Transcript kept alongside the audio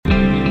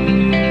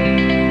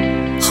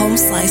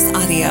Slice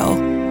Audio.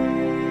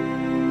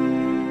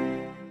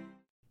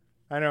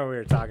 I know we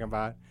were talking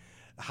about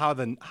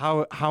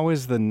how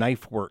is the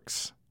Knife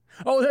Works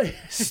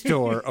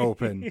store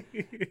open?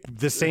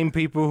 The same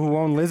people who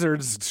own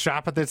lizards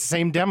shop at the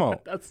same demo.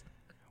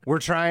 We're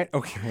trying.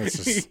 Okay,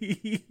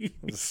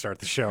 let's start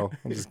the show.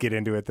 We'll just get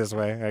into it this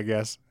way, I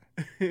guess.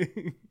 There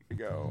we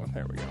go.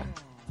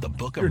 The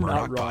Book of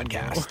Murdoch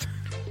podcast.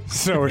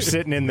 So we're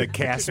sitting in the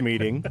cast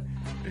meeting.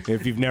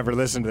 If you've never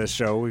listened to this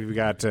show, we've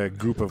got a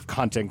group of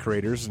content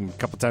creators, and a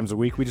couple times a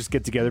week we just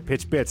get together,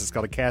 pitch bits. It's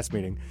called a cast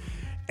meeting.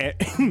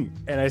 And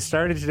I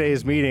started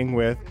today's meeting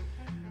with,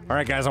 all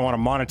right, guys, I want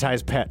to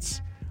monetize pets.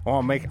 I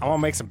want to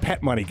make some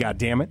pet money,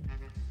 goddammit.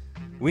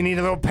 We need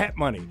a little pet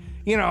money.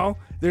 You know,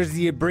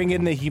 you bring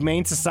in the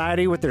Humane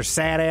Society with their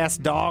sad-ass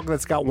dog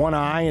that's got one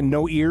eye and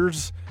no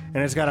ears,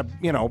 and it's got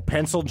a,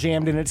 pencil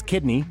jammed in its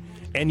kidney.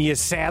 And you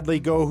sadly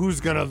go, who's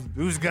gonna,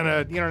 you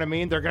know what I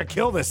mean? They're gonna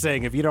kill this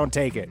thing if you don't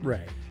take it.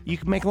 Right. You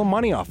can make a little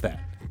money off that.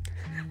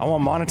 I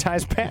want to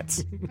monetize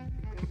pets.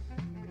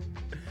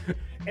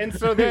 And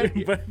so then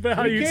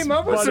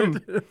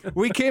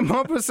we came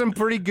up with some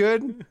pretty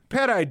good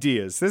pet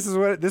ideas. This is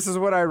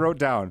what I wrote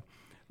down.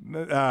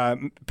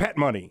 Pet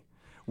money.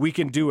 We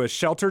can do a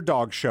shelter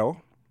dog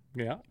show.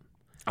 Yeah.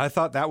 I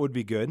thought that would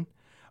be good.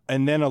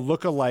 And then a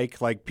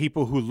look-alike, like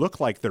people who look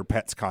like their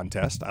pets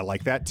contest. I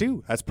like that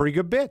too. That's a pretty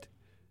good bit.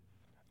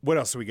 What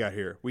else do we got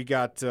here? We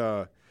got,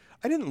 I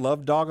didn't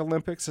love Dog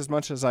Olympics as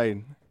much as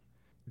I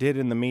did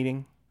in the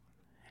meeting.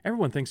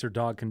 Everyone thinks their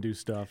dog can do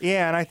stuff.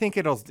 Yeah, and I think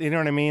it'll, you know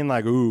what I mean?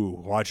 Like, ooh,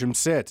 watch him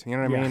sit. You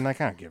know what I mean? Like,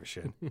 I don't give a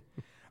shit.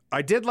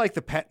 I did like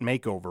the pet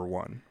makeover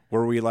one,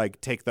 where we,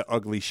 take the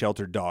ugly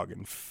shelter dog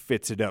and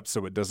fix it up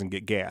so it doesn't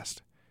get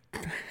gassed.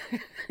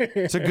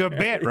 It's a good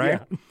bit, right?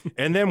 Yeah.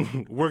 And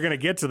then we're going to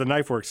get to the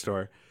Knife Works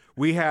store.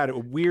 We thought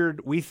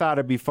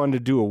it'd be fun to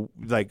do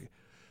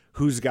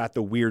who's got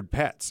the weird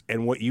pets.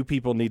 And what you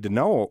people need to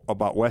know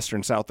about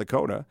Western South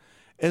Dakota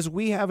is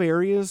we have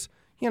areas,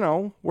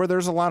 where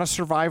there's a lot of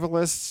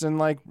survivalists and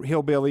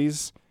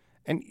hillbillies.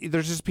 And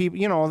there's just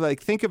people,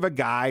 think of a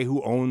guy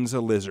who owns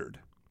a lizard,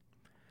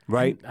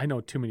 right? I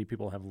know too many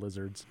people have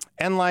lizards.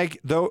 And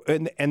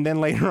and then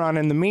later on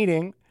in the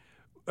meeting,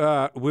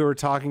 we were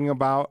talking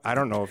about, I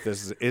don't know if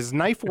this is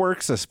Knife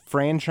Works a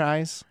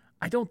franchise?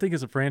 I don't think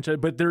it's a franchise,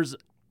 but there's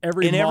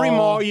every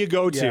mall you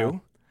go to,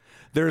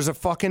 there's a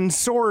fucking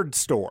sword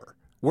store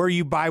where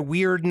you buy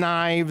weird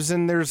knives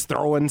and there's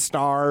throwing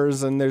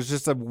stars and there's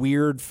just a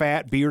weird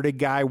fat bearded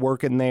guy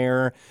working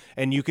there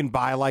and you can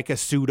buy a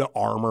suit of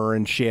armor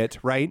and shit,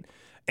 right?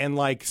 And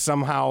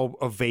somehow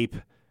a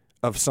vape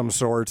of some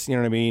sort, you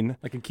know what I mean?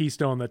 Like in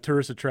Keystone, the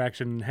tourist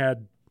attraction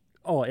had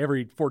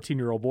every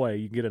 14-year-old boy,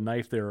 you can get a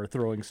knife there or a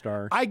throwing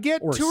star. I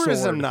get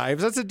tourism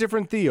knives. That's a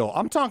different deal.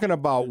 I'm talking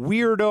about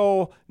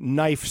weirdo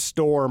knife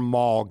store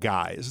mall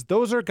guys.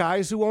 Those are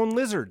guys who own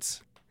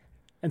lizards.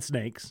 And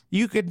snakes.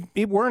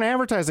 We're an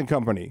advertising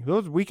company.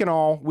 We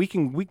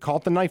call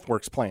it the Knife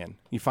Works plan.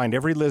 You find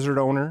every lizard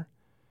owner.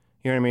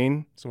 You know what I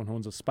mean? Someone who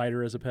owns a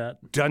spider as a pet.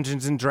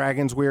 Dungeons and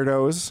Dragons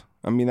weirdos.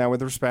 I mean that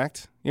with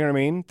respect. You know what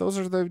I mean? Those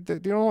are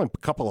only a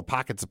couple of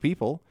pockets of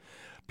people.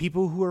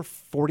 People who are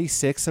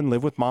 46 and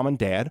live with mom and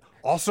dad.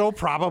 Also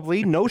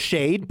probably, no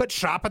shade, but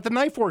shop at the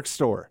Knife Works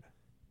store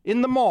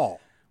in the mall.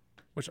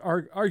 Which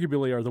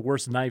arguably are the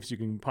worst knives you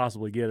can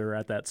possibly get are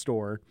at that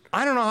store.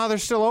 I don't know how they're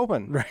still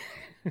open. Right.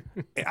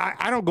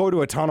 I don't go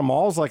to a ton of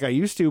malls like I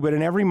used to, but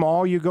in every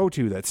mall you go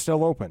to that's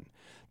still open,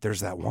 there's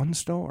that one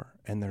store,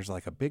 and there's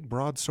a big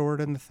broadsword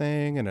in the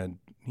thing and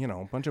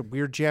a bunch of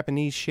weird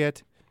Japanese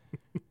shit.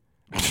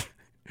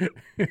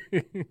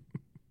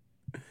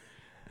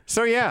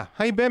 So yeah,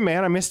 how you been,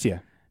 man? I missed you.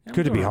 Yeah,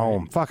 good to be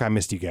home. Right. Fuck, I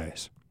missed you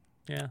guys.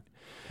 Yeah,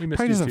 we missed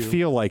Probably you doesn't too.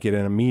 feel like it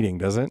in a meeting,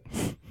 does it?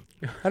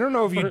 I don't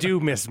know if you do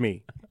miss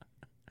me.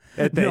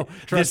 No,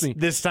 trust me.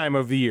 This time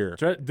of the year.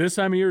 This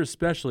time of year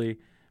especially,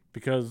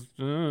 because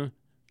I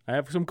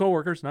have some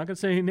coworkers, not going to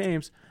say any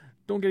names,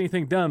 don't get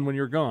anything done when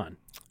you're gone.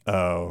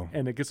 Oh.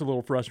 And it gets a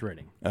little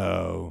frustrating.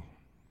 Oh.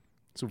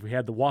 So if we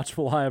had the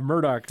watchful eye of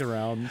Murdoch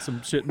around,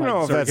 some shit might I don't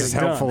know if start that's getting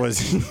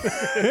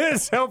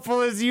as helpful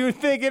as you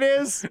think it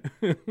is.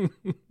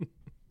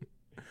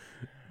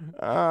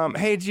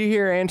 Hey, did you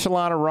hear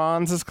Enchilada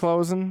Ron's is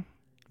closing?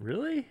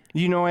 Really?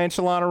 You know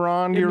Enchilada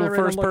Ron? You're the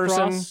first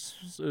person.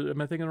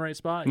 Am I thinking the right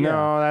spot? No,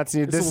 yeah. that's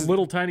It's this a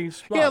little tiny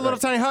spot. Yeah, a little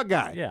right? tiny hut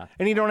guy. Yeah.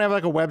 And he don't have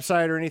a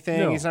website or anything.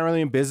 No. He's not really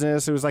in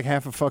business. It was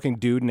half a fucking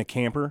dude in a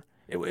camper.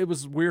 It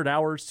was weird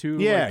hours too.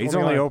 Yeah, he's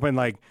only open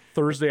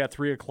Thursday at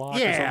 3:00.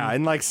 Yeah,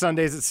 and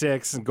Sundays at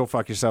 6, and go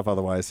fuck yourself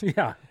otherwise.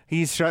 Yeah.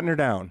 He's shutting her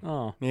down.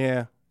 Oh.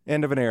 Yeah.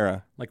 End of an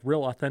era.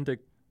 Real authentic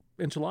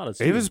enchiladas.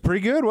 It was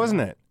pretty good,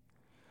 wasn't it?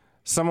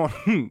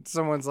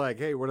 Someone's like,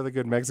 hey, what are the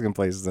good Mexican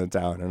places in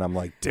town? And I'm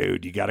like,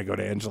 dude, you got to go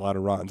to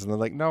Enchilada Ron's. And they're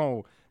like,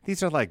 no,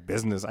 these are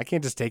business. I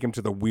can't just take him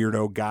to the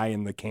weirdo guy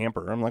in the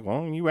camper. I'm like,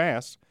 well, you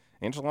asked.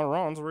 Enchilada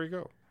Ron's, where you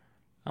go?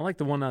 I like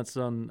the one that's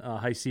on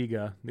High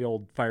Siga, the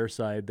old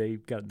Fireside. They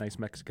got a nice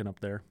Mexican up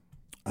there.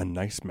 A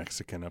nice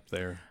Mexican up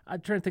there.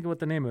 I'm trying to think of what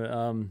the name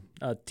of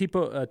it.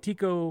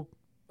 Tico.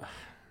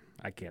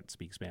 I can't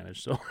speak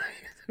Spanish, so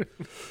 2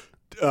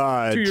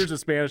 2 years of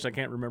Spanish, I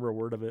can't remember a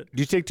word of it. Did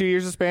you take 2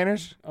 years of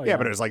Spanish? Oh, yeah,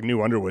 but it was like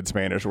New Underwood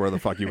Spanish, where the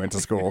fuck you went to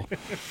school.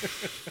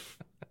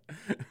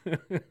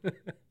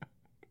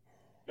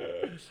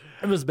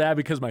 It was bad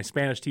because my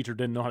Spanish teacher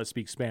didn't know how to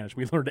speak Spanish.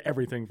 We learned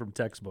everything from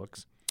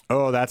textbooks.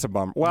 Oh, that's a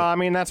bummer. Well, I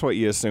mean, that's what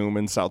you assume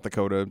in South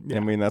Dakota. Yeah. I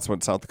mean, that's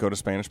what South Dakota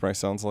Spanish probably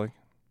sounds like.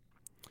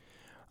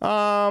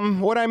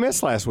 What I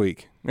missed last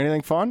week?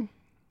 Anything fun?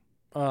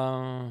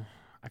 I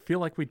feel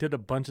like we did a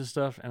bunch of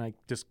stuff, and I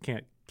just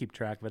can't keep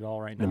track of it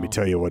all right now. Let me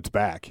tell you what's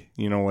back.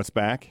 You know what's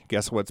back?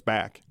 Guess what's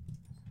back?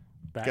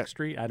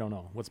 Backstreet? I don't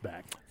know. What's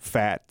back?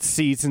 Fat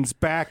season's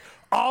back.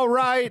 All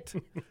right.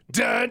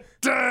 Dun,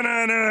 dun,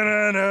 dun, dun,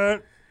 dun,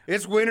 dun.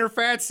 It's winter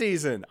fat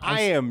season. I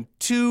am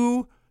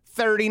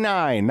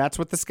 239. That's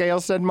what the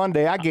scale said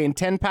Monday. I gained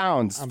 10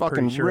 pounds. I'm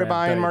fucking sure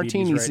ribeye and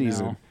martini right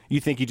season. now.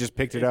 You think you just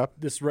picked it up?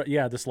 This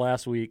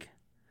last week.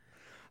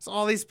 So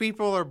all these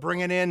people are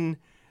bringing in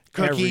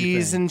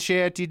cookies and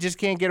shit. You just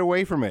can't get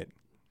away from it.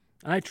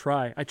 I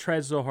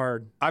tried so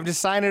hard. I've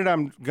decided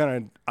we're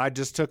going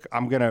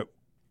to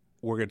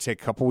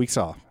take a couple weeks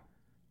off.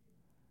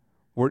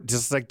 We're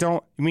just like,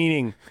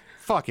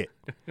 fuck it.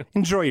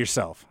 Enjoy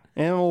yourself.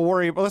 And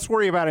let's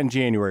worry about it in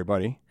January,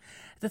 buddy.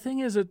 The thing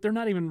is that they're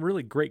not even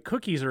really great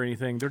cookies or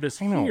anything. They're just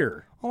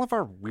here. All of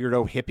our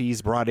weirdo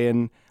hippies brought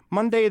in.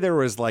 Monday there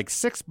was like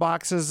 6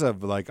 boxes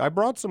of like, I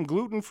brought some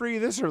gluten-free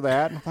this or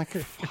that. And I'm like,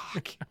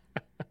 fuck.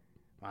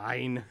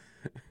 Fine.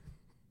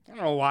 I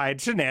don't know why.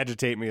 It shouldn't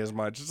agitate me as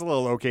much. It's a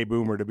little okay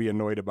boomer to be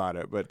annoyed about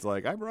it. But it's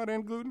like, I brought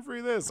in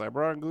gluten-free this. I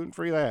brought in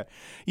gluten-free that.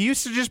 You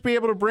used to just be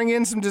able to bring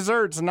in some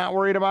desserts and not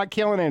worried about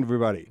killing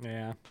everybody.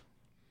 Yeah.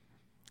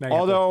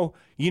 Although,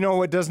 you know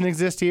what doesn't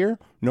exist here?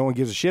 No one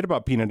gives a shit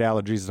about peanut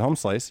allergies at Home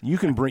Slice. You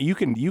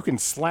can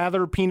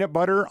slather peanut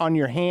butter on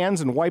your hands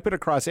and wipe it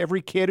across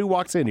every kid who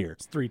walks in here.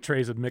 It's 3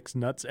 trays of mixed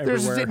nuts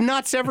everywhere. There's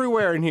nuts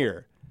everywhere in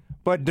here.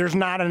 But there's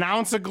not an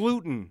ounce of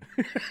gluten.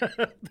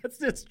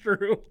 That's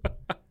true.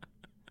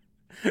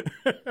 We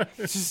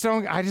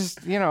got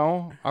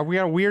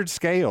a weird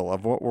scale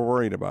of what we're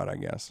worried about, I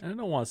guess. I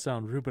don't want to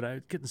sound rude, but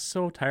I'm getting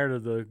so tired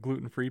of the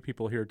gluten-free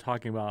people here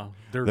talking about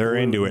they're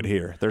into it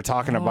here. They're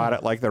talking about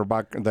it like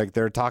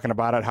they're talking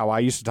about it how I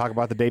used to talk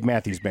about the Dave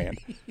Matthews Band.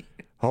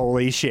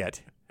 Holy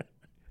shit.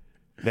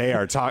 They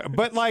are talking,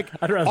 but like,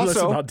 I'd rather also,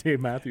 listen about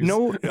Dave Matthews.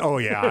 No, oh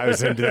yeah, I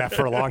was into that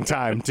for a long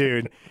time,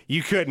 dude.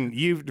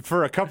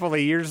 For a couple of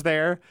years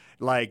there.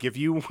 Like if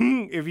you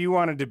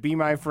wanted to be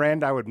my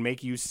friend, I would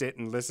make you sit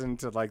and listen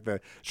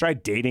to try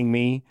Dating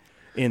Me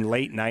in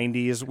late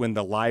 '90s when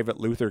the Live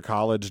at Luther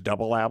College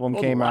double album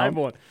came out.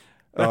 One.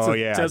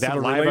 That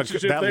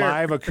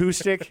live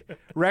acoustic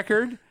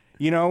record.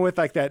 With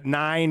like that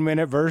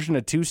 9-minute version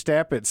of Two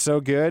Step. It's so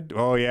good.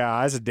 Oh yeah,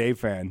 I was a Dave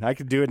fan. I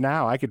could do it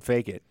now. I could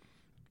fake it.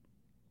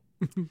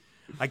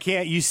 I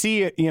can't. You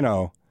see it.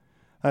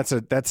 That's a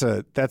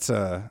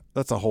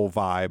whole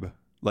vibe.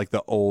 Like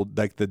the old,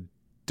 like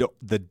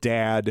the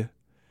dad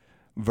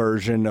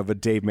version of a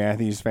Dave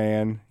Matthews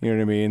fan. You know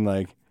what I mean?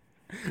 Like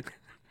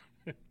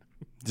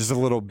just a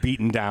little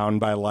beaten down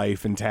by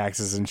life and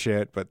taxes and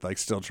shit, but like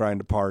still trying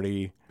to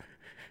party.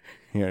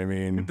 You know what I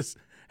mean? Just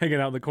hanging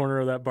out in the corner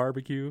of that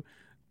barbecue.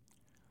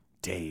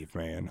 Dave,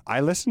 man, I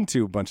listened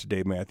to a bunch of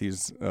Dave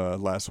Matthews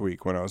last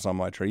week when I was on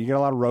my train. You get a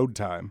lot of road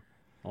time.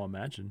 I'll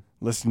imagine.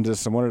 Listen to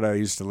some. What did I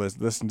used to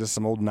listen to?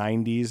 Some old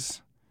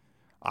 '90s.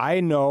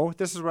 I know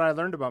this is what I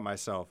learned about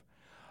myself.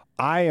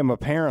 I am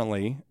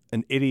apparently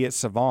an idiot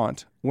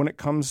savant when it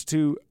comes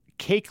to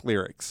Cake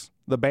lyrics.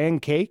 The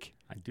band Cake.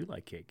 I do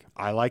like Cake.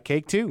 I like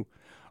Cake too.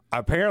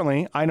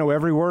 Apparently, I know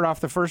every word off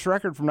the first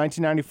record from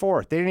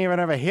 1994. They didn't even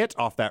have a hit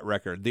off that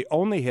record. The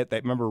only hit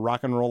that, remember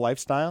Rock and Roll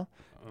Lifestyle?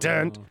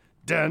 Dunt,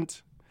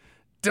 dunt,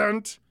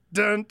 dunt,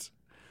 dunt,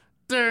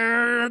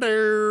 do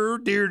do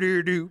do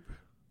do do.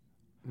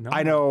 No.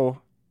 I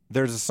know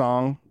there's a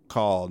song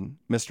called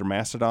Mr.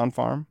 Mastodon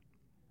Farm.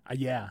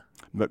 Yeah.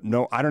 But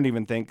no, I don't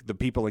even think the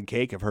people in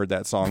Cake have heard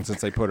that song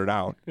since they put it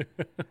out.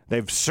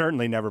 They've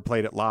certainly never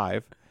played it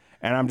live.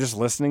 And I'm just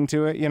listening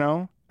to it,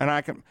 and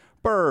I can...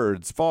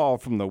 Birds fall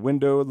from the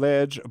window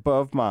ledge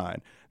above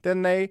mine.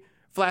 Then they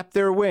flap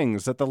their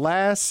wings at the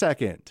last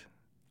second.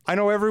 I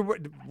know every...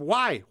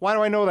 Why? Why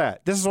do I know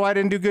that? This is why I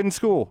didn't do good in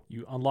school.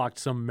 You unlocked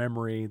some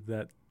memory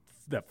that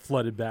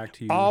flooded back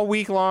to you. All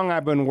week long,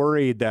 I've been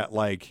worried that,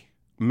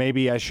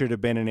 maybe I should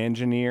have been an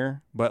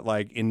engineer, but,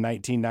 in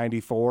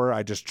 1994,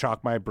 I just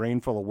chalked my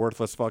brain full of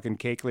worthless fucking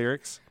Cake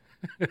lyrics.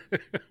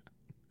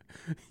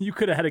 You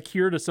could have had a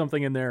cure to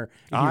something in there.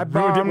 I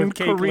bombed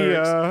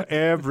Korea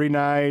every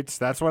night.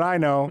 That's what I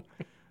know.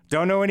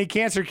 Don't know any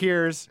cancer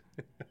cures,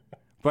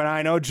 but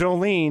I know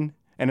Jolene,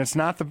 and it's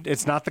not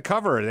the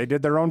cover. They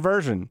did their own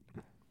version.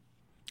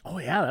 Oh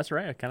yeah, that's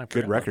right. I kind of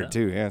good record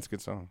too. Yeah, it's a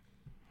good song.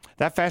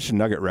 That Fashion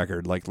Nugget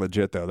record,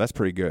 legit though, that's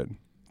pretty good.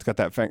 It's got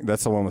that.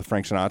 That's the one with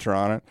Frank Sinatra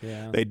on it.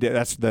 Yeah,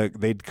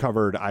 they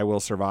covered "I Will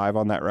Survive"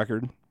 on that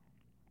record.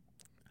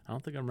 I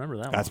don't think I remember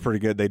that one. That's pretty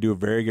good. They do a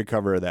very good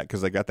cover of that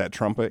because they got that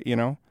trumpet,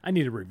 I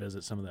need to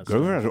revisit some of that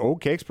stuff. Oh,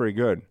 Cake's pretty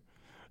good.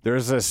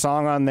 There's a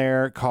song on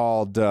there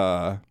called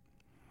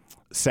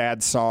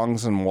Sad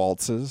Songs and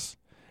Waltzes,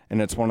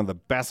 and it's one of the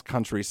best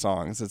country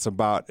songs. It's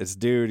about this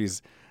dude.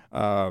 He's,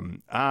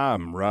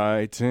 I'm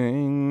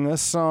writing a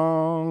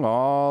song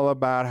all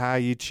about how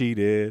you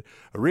cheated.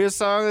 A real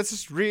song that's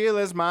as real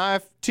as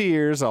my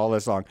tears, all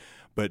this song.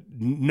 But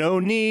no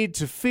need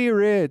to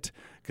fear it,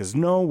 because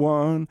no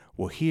one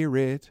will hear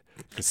it.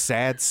 The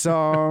sad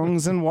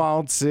songs and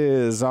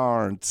waltzes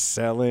aren't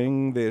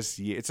selling this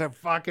year. It's a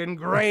fucking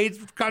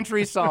great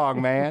country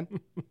song, man.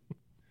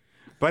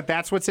 But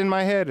that's what's in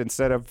my head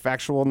instead of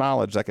factual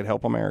knowledge that could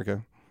help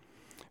America.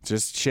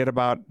 Just shit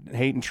about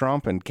hating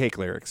Trump and cake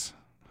lyrics.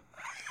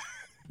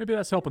 Maybe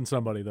that's helping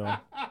somebody, though.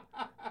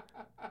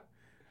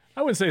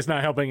 I wouldn't say it's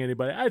not helping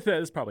anybody. I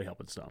think it's probably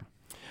helping some.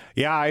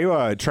 Yeah,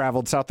 I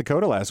traveled South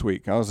Dakota last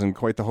week. I was in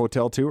quite the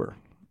hotel tour.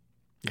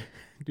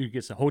 Did you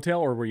get a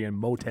hotel or were you in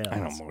motels? I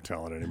don't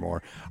motel it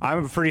anymore.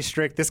 I'm pretty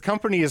strict. This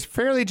company is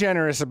fairly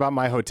generous about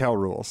my hotel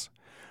rules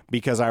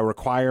because I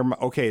require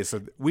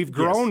so we've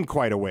grown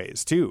quite a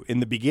ways too. In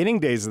the beginning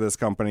days of this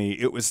company,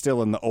 it was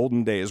still in the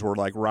olden days where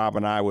like Rob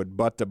and I would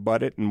butt to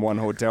butt it in one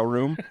hotel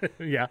room.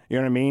 Yeah. You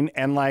know what I mean?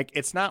 And like,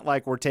 it's not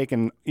like we're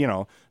taking,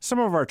 some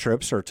of our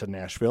trips are to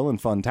Nashville and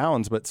fun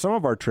towns, but some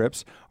of our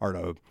trips are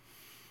to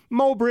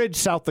Mobridge,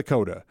 South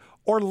Dakota,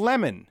 or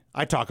Lemon.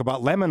 I talk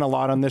about Lemon a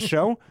lot on this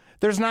show.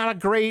 There's not a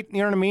great, you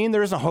know what I mean?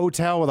 There's a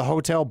hotel with a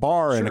hotel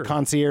bar and a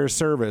concierge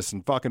service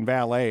and fucking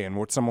valet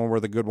and someone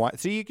with a good wine.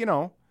 See,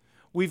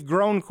 we've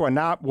grown quite,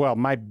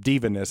 my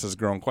divaness has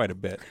grown quite a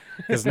bit.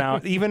 Because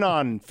now, even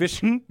on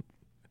fishing,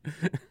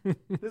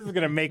 this is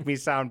going to make me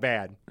sound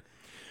bad.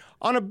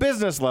 On a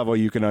business level,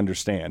 you can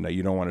understand that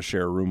you don't want to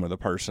share a room with a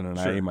person, and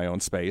I need my own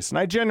space. And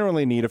I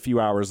generally need a few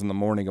hours in the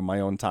morning of my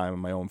own time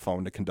and my own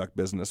phone to conduct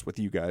business with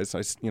you guys.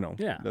 That's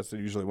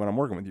usually when I'm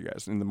working with you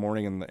guys, in the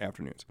morning and the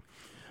afternoons.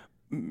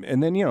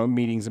 And then,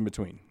 meetings in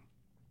between.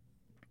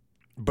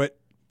 But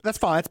that's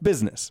fine. It's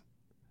business.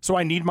 So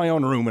I need my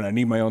own room and I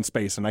need my own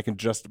space, and I can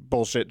just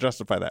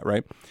justify that,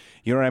 right?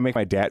 You know what I make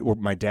my dad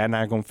and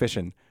I are going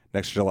fishing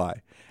next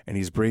July, and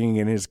he's bringing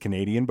in his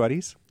Canadian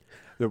buddies.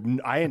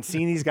 I hadn't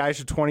seen these guys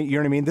for 20, you know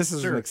what I mean? This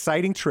is an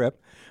exciting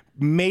trip.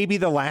 Maybe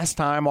the last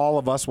time all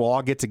of us will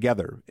all get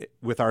together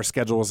with our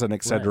schedules and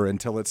et cetera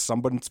until it's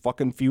somebody's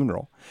fucking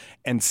funeral.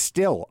 And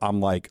still, I'm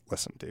like,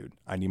 listen, dude,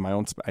 I need my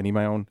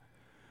own.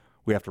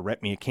 We have to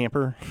rent me a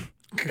camper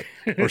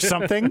or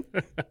something.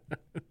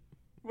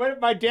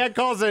 What my dad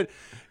calls it,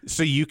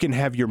 so you can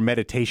have your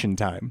meditation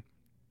time.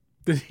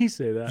 Did he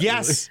say that?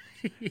 Yes.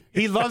 Really?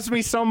 He loves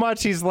me so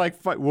much. He's like,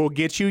 we'll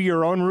get you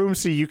your own room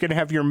so you can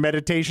have your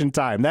meditation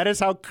time. That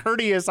is how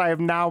courteous I have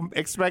now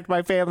expect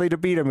my family to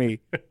be to me.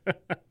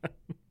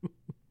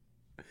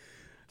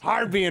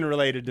 Hard being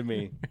related to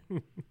me.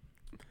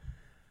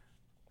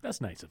 That's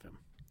nice of him.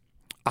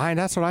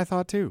 That's what I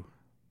thought too.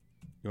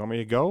 You want me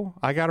to go?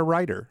 I got a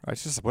writer.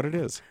 That's just what it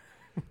is.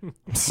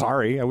 I'm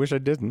sorry. I wish I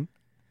didn't.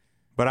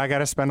 But I got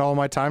to spend all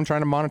my time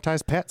trying to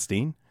monetize pets,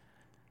 Dean.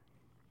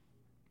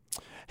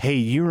 Hey,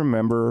 you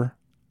remember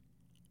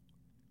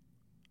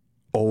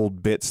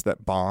old bits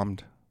that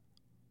bombed?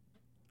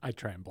 I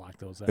try and block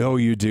those out. Oh,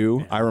 you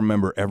do? Yeah. I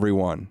remember every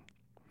one.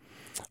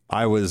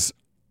 I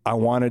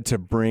wanted to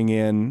bring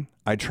in,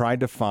 I tried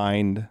to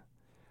find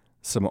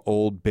some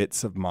old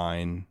bits of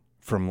mine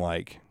from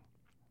like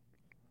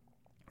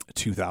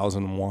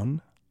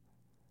 2001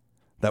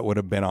 that would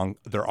have been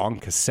they're on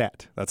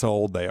cassette. That's how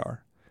old they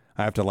are.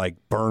 I have to like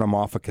burn them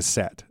off a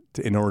cassette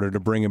in order to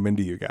bring them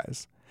into you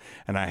guys.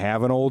 And I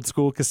have an old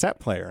school cassette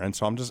player. And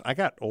so I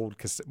got old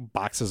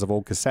boxes of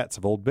old cassettes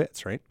of old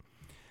bits, right?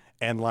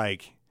 And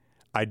like,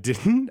 I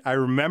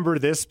remember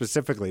this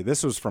specifically.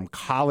 This was from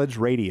college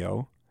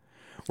radio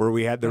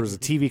where there was a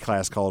TV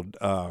class called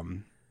radio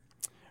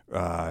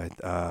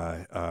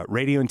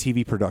and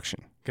TV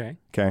production. Okay.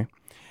 Okay.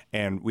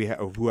 And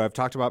who I've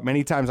talked about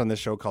many times on this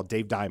show called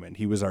Dave Diamond.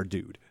 He was our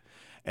dude.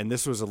 And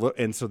this was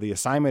and so the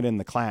assignment in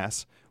the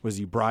class was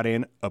you brought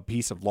in a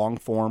piece of long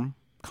form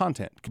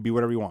content. It could be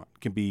whatever you want.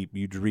 It could be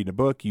you reading a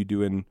book, you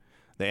doing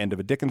the end of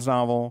a Dickens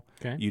novel,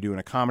 you doing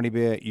a comedy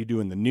bit, you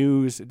doing the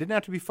news. It didn't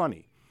have to be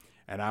funny.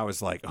 And I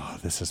was like, oh,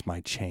 this is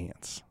my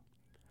chance.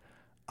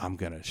 I'm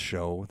going to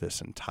show this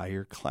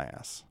entire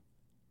class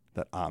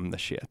that I'm the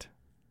shit.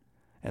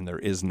 And there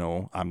is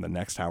I'm the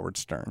next Howard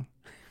Stern.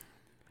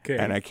 Okay.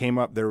 And I came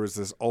up, there was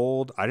this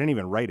old, I didn't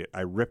even write it.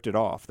 I ripped it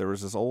off. There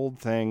was this old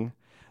thing.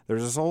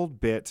 There's this old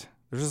bit.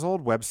 There's this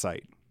old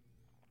website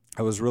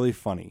that was really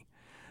funny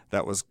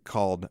that was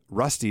called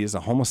Rusty is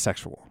a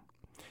Homosexual.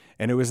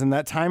 And it was in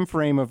that time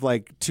frame of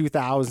like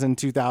 2000,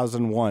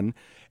 2001.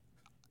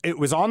 It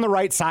was on the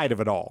right side of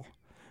it all.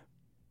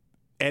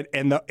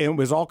 And it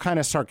was all kind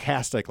of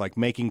sarcastic, like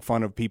making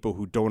fun of people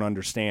who don't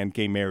understand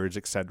gay marriage,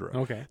 etc.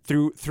 Okay.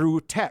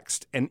 Through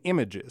text and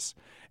images.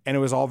 And it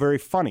was all very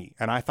funny.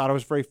 And I thought it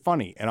was very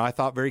funny. And I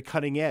thought very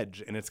cutting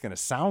edge. And it's going to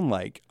sound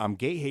like I'm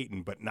gay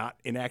hating, but not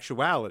in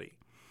actuality.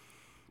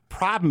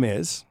 Problem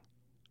is,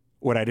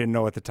 what I didn't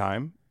know at the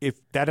time, if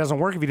that doesn't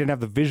work if you didn't have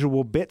the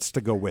visual bits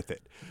to go with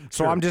it.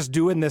 So I'm just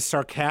doing this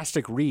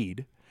sarcastic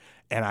read.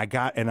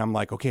 And I'm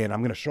like, okay, and I'm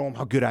going to show them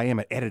how good I am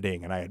at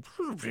editing. And I had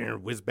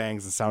whiz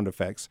bangs and sound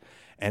effects.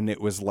 And it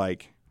was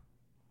like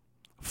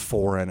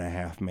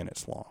 4.5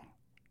 minutes long.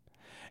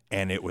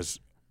 And it was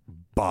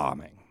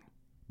bombing.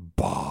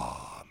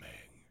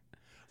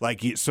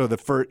 Like, so the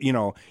first,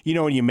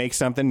 when you make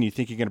something and you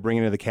think you're going to bring it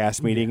into the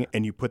cast meeting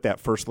and you put that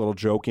first little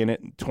joke in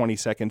it 20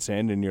 seconds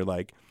in and you're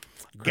like,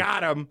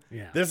 got him.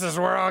 Yeah. This is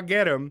where I'll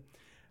get him.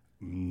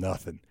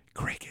 Nothing.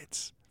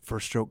 Crickets.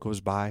 First joke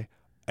goes by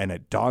and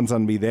it dawns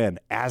on me then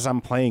as I'm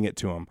playing it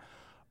to him.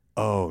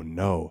 Oh,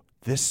 no.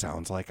 This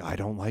sounds like I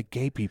don't like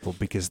gay people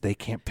because they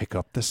can't pick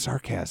up the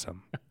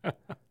sarcasm.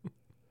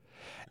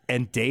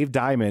 And Dave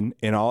Diamond,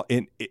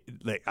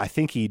 I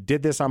think he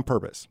did this on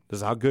purpose.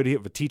 This is how good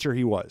of a teacher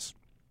he was.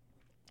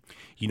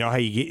 You know how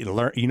you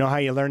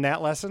learn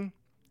that lesson?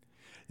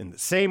 In the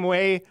same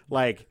way,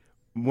 like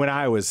when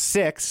I was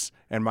 6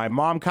 and my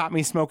mom caught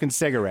me smoking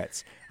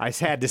cigarettes, I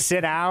had to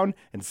sit down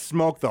and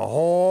smoke the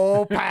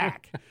whole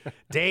pack.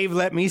 Dave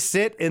let me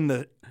sit in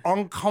the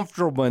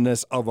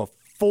uncomfortableness of a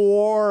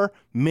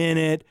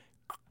 4-minute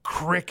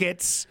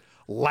crickets,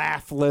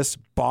 laughless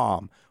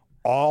bomb.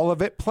 All of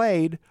it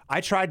played.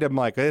 I tried to, I'm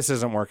like, this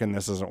isn't working.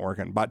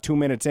 About 2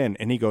 minutes in,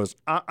 and he goes,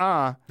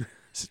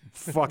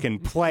 fucking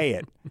play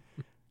it.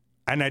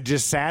 And I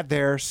just sat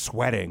there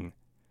sweating,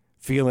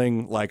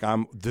 feeling like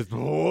I'm,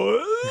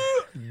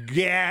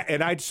 yeah.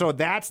 And so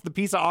that's the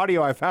piece of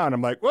audio I found.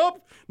 I'm like,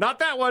 whoop, not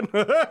that one.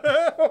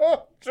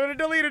 Should have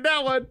deleted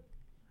that one.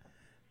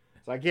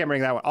 So I can't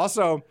bring that one.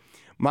 Also,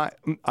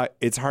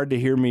 it's hard to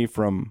hear me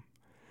from,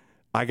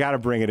 I got to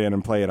bring it in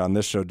and play it on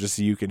this show just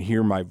so you can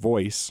hear my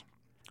voice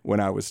when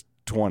I was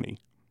 20.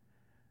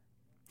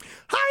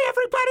 Hi,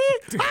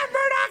 everybody. I'm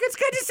Murdoch. It's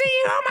good to see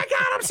you. Oh, my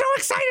God. I'm so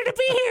excited to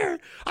be here.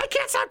 I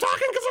can't stop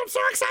talking because I'm so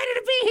excited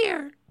to be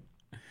here.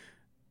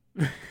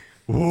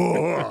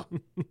 Whoa.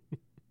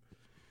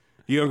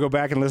 You going to go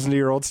back and listen to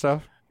your old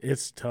stuff?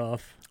 It's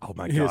tough. Oh,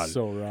 my God. It's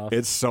so rough.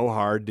 It's so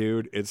hard,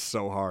 dude. It's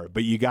so hard.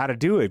 But you got to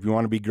do it if you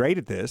want to be great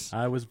at this.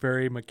 I was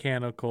very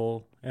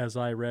mechanical as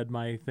I read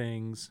my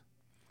things.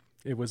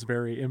 It was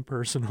very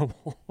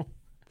impersonal.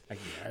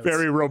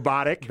 Very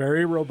robotic.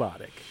 Very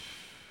robotic.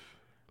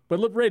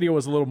 But radio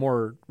was a little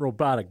more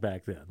robotic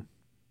back then.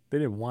 They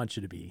didn't want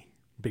you to be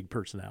big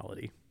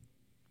personality.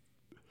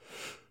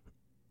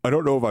 I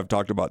don't know if I've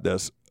talked about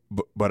this,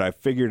 but I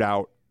figured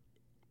out,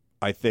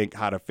 I think,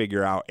 how to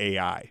figure out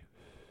AI.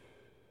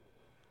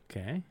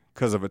 Okay.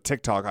 Because of a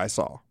TikTok I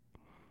saw.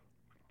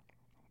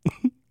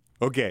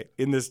 Okay,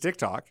 in this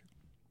TikTok,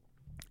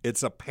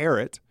 it's a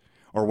parrot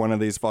or one of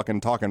these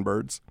fucking talking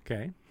birds.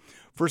 Okay.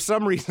 For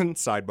some reason,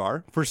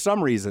 sidebar,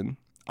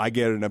 I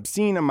get an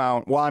obscene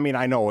amount. Well, I mean,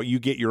 I know you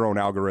get your own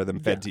algorithm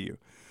fed to you.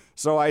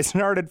 So I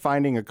started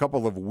finding a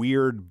couple of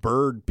weird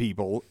bird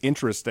people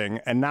interesting,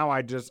 and now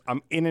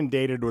I'm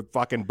inundated with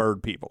fucking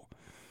bird people.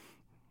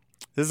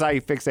 This is how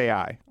you fix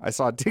AI. I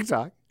saw a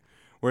TikTok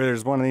where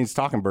there's one of these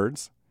talking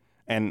birds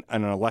and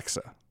an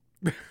Alexa.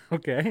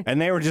 Okay.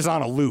 And they were just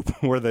on a loop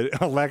where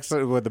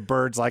the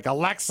bird's like,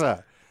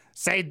 Alexa,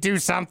 say do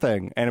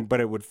something,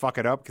 but it would fuck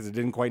it up because it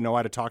didn't quite know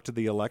how to talk to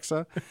the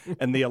Alexa,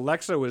 and the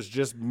Alexa was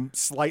just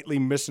slightly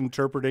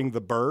misinterpreting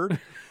the bird.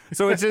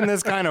 So it's in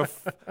this kind of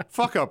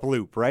fuck up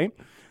loop, right?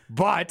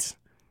 But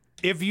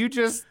if you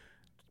just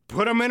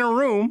put them in a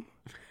room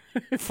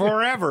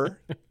forever,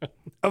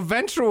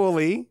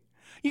 eventually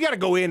you got to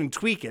go in and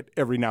tweak it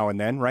every now and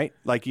then, right?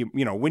 Like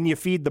when you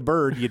feed the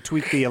bird, you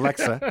tweak the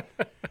Alexa,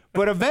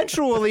 but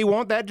eventually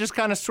won't that just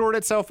kind of sort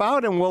itself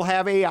out and we'll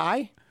have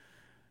AI?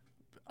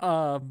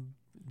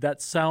 That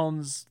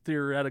sounds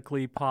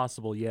theoretically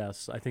possible,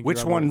 yes. I think.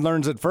 Which one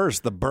learns it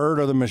first, the bird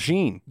or the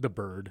machine? The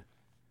bird.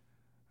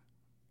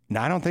 No,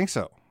 I don't think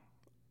so.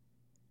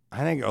 I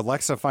think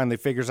Alexa finally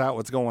figures out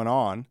what's going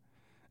on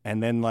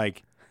and then,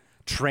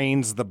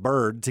 trains the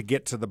bird to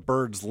get to the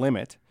bird's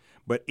limit.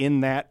 But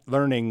in that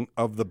learning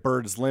of the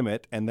bird's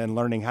limit and then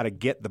learning how to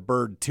get the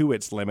bird to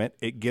its limit,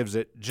 it gives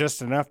it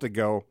just enough to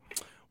go,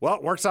 well,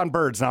 it works on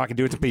birds. Now I can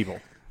do it to people.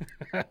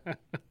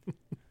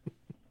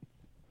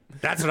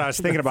 That's what I was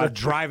thinking about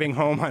driving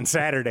home on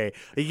Saturday.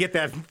 You get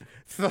that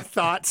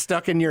thought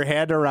stuck in your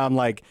head around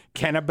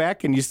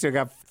Kennebec and you still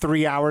got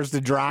 3 hours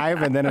to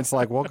drive. And then it's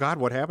like, well, God,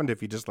 what happened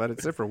if you just let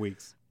it sit for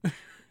weeks?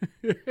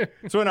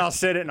 So then I'll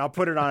sit it and I'll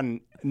put it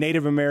on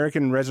Native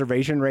American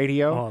reservation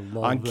radio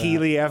on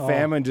Keeley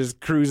FM and just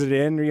cruise it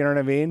in. You know what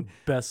I mean?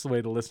 Best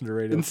way to listen to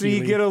radio. And so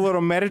you get a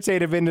little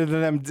meditative into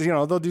them.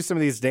 They'll do some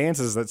of these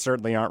dances that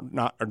certainly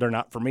they're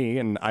not for me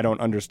and I don't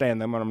understand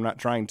them and I'm not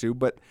trying to,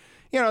 but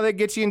they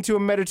get you into a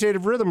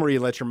meditative rhythm where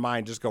you let your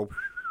mind just go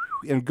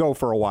and go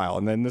for a while.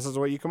 And then this is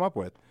what you come up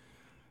with.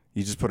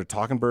 You just put a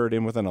talking bird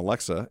in with an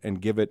Alexa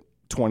and give it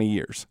 20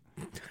 years.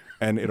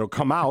 And it'll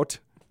come out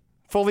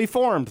fully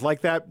formed like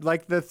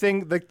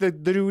the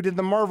dude in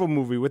the Marvel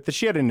movie with the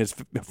shit in his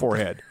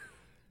forehead.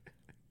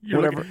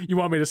 Whatever. You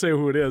want me to say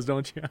who it is,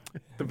 don't you?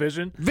 The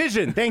Vision?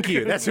 Vision, thank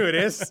you. That's who it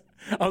is.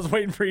 I was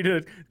waiting for you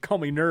to call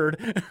me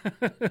nerd.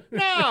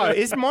 No,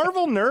 is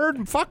Marvel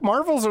nerd? Fuck,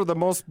 Marvels are the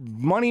most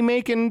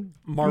money-making...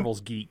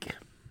 Marvel's geek.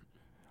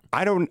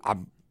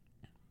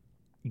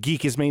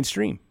 geek is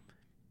mainstream.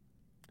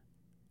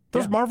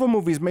 Those Marvel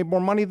movies made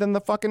more money than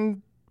the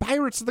fucking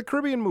Pirates of the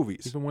Caribbean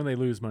movies. Even when they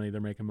lose money, they're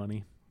making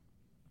money.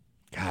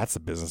 God, that's a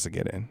business to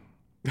get in.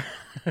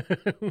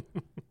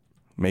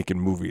 Making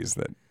movies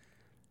that.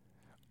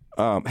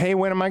 Hey,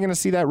 when am I going to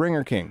see that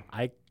Ringer King?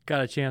 I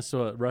got a chance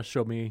to. Russ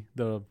showed me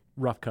the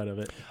rough cut of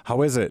it.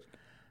 How is it?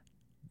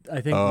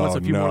 I think once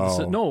a few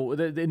more.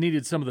 It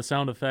needed some of the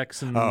sound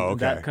effects and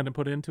that kind of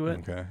put into it.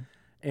 Okay.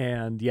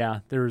 And yeah,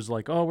 there's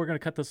like, oh, we're gonna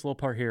cut this little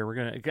part here. We're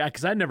gonna,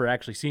 because I'd never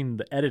actually seen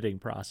the editing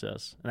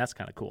process, and that's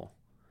kind of cool.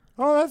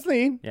 Oh, that's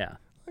neat. Yeah.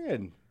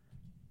 Good.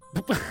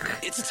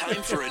 It's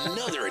time for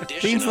another edition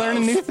Dean's of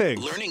learning new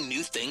things. Learning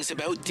new things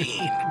about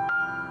Dean.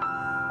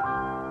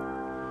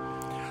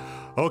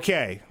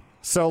 Okay,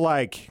 so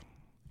like,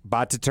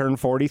 about to turn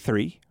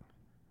 43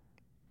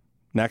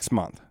 next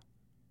month.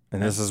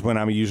 And this is when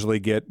I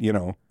usually get,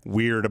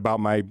 weird about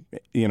my,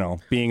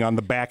 being on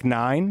the back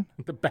nine.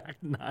 The back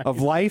nine. Of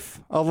life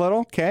a little,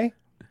 okay?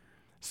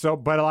 So,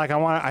 but like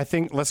I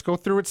think let's go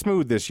through it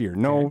smooth this year.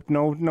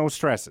 No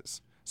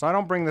stresses. So I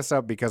don't bring this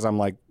up because I'm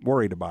like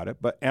worried about it,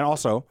 and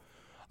also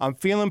I'm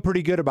feeling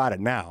pretty good about it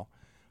now.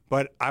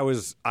 But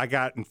I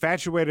got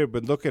infatuated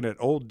with looking at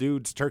old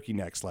dudes' turkey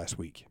necks last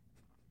week.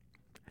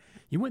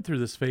 You went through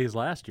this phase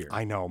last year.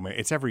 I know, man.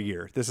 It's every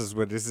year. This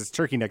is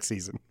turkey neck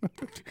season.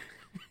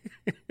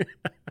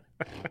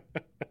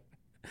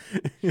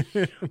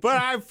 But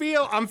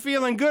I'm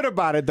feeling good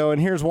about it though,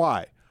 and here's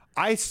why.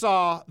 I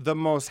saw the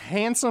most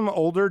handsome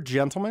older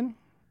gentleman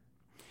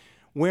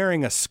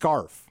wearing a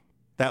scarf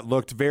that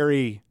looked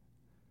very,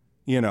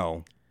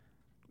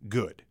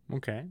 good.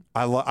 Okay.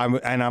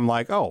 I'm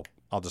like, oh,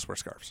 I'll just wear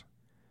scarves.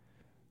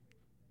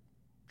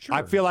 Sure.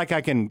 I feel like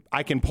I can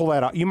pull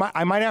that off.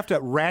 I might have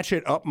to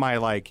ratchet up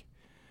my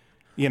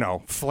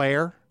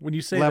flare. When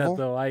you say level.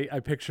 that though, I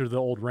picture the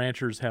old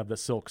ranchers have the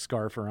silk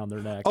scarf around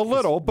their neck. A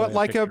little, but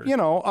like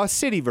a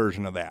city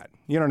version of that.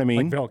 You know what I mean?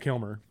 Like Val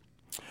Kilmer.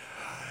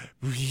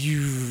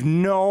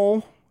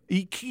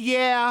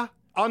 Yeah,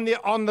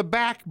 on the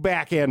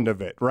back end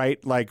of it,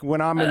 right? Like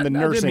when I'm in the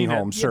nursing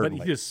home,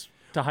 certainly. But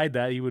to hide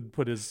that, he would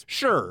put his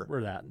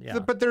wear that. Yeah.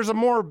 But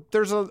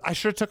I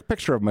should have took a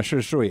picture of him. I should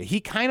have shown you.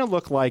 He kind of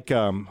looked like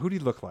who did he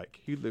look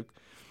like?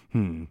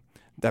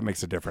 That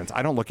makes a difference.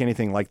 I don't look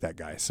anything like that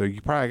guy. So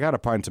you probably got to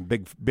find some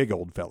big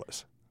old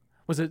fellas.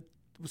 Was it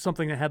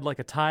something that had like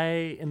a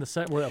tie in the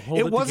set where it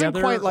it wasn't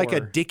quite like a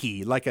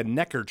dickie, like a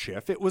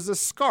neckerchief. It was a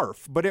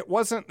scarf, but it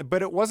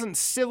wasn't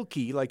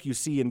silky like you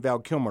see in Val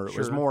Kilmer. It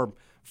was more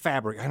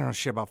fabric. I don't know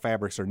shit about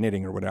fabrics or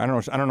knitting or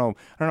whatever. I don't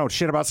know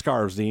shit about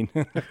scarves, Dean.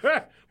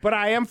 But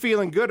I am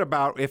feeling good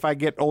about if I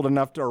get old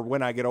enough or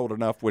when I get old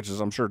enough, which is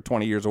I'm sure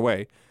 20 years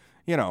away,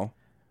 And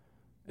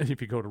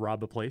if you go to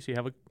rob the place, you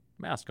have a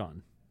mask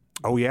on.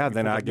 Oh, yeah,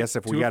 then I guess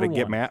if we got to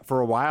get for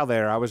a while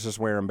there, I was just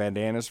wearing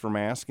bandanas for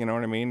masks, you know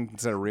what I mean?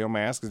 Instead of real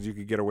masks, because you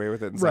could get away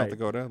with it in South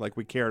Dakota. Like,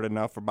 we cared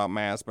enough about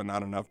masks, but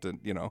not enough to,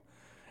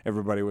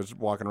 everybody was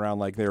walking around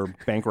like they were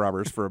bank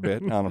robbers for a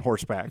bit on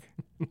horseback.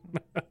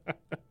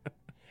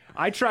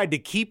 I tried to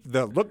keep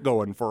the look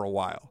going for a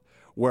while,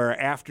 where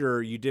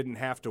after you didn't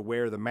have to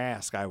wear the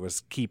mask, I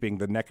was keeping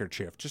the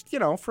neckerchief, just,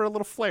 for a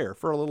little flair,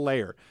 for a little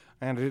layer.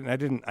 And I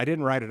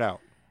didn't ride it out.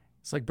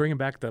 It's like bringing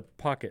back the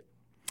pocket.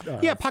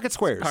 Pocket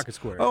squares. Pocket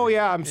square. Oh,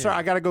 yeah, I'm sorry.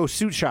 I got to go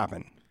suit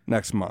shopping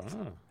next month.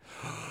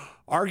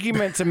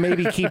 Argument to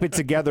maybe keep it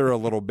together a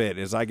little bit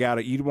is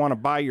you'd want to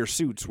buy your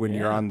suits when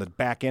you're on the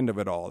back end of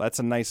it all. That's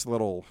a nice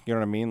little, you know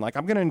what I mean? Like,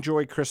 I'm going to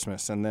enjoy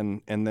Christmas, and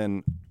then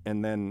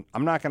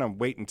I'm not going to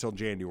wait until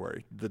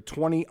January.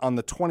 On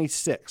the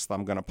 26th,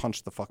 I'm going to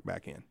punch the fuck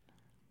back in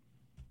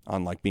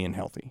on, like, being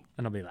healthy.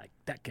 And I'll be like,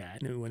 that guy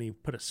knew when he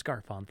put a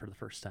scarf on for the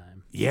first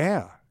time.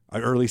 Yeah,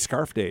 early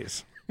scarf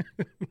days.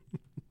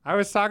 I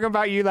was talking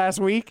about you last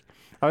week.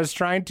 I was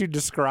trying to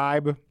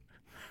describe.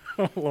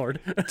 Oh,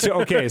 Lord. So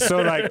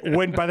like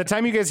by the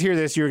time you guys hear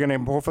this, you're going to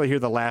hopefully hear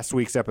the last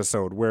week's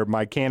episode where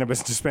my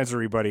cannabis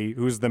dispensary buddy,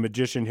 who's the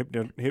magician,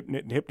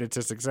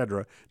 hypnotist,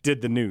 etc.,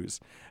 did the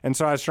news. And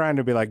so I was trying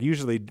to be like,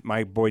 usually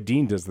my boy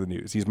Dean does the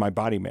news. He's my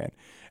body man.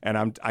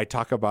 And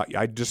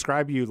I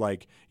describe you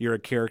like you're a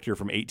character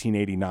from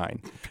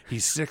 1889.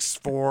 He's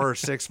 6'4",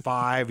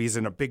 6'5". He's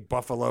in a big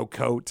buffalo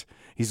coat.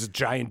 He's a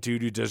giant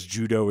dude who does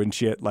judo and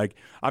shit. Like,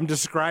 I'm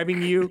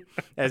describing you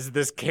as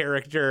this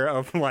character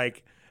of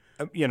like,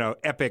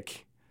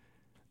 epic.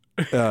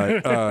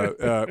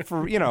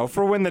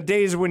 For when the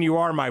days when you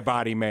are my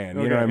body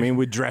man, you know what I mean?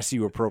 We dress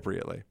you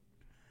appropriately.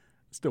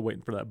 Still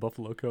waiting for that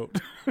buffalo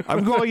coat.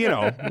 I'm going,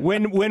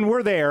 when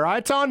we're there,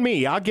 it's on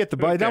me. I'll get the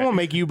that won't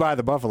make you buy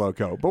the buffalo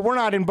coat. But we're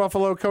not in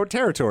buffalo coat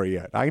territory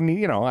yet. I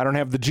don't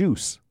have the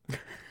juice.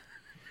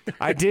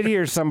 I did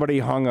hear somebody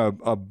hung a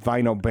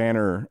vinyl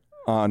banner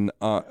on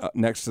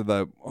next to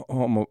the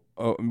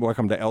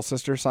welcome to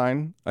Alcester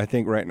sign. I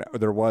think right now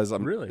there was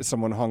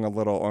someone hung a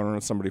little, I don't know,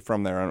 somebody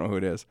from there, I don't know who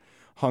it is,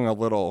 hung a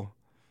little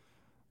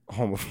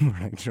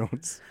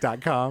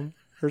homeofjones.com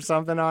or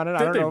something on it.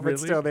 I don't know if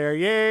it's still there.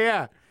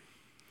 Yeah.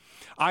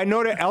 I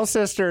know that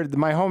Alcester,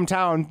 my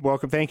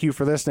hometown, thank you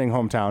for listening,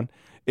 hometown,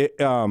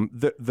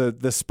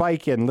 the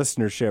spike in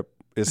listenership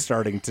is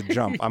starting to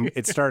jump.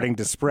 It's starting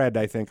to spread,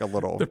 I think, a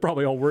little. They're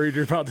probably all worried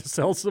you're about to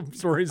sell some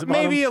stories about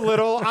Maybe them. a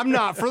little. I'm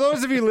not. For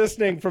those of you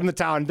listening from the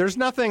town, there's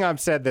nothing I've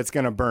said that's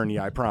going to burn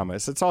you, I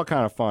promise. It's all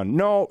kind of fun.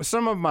 No,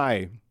 some of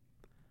my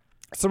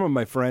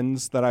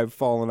friends that I've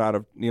fallen out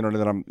of,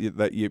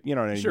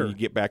 you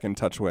get back in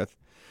touch with,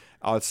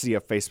 I'll see a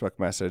Facebook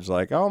message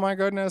like, "Oh my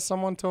goodness,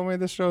 someone told me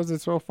this shows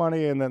it's so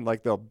funny," and then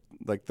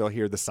they'll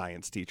hear the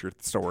science teacher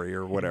story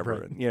or whatever.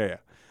 Right. And, yeah.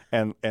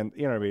 And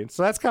you know what I mean?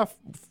 So that's kind of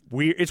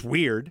weird. It's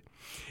weird.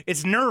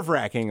 It's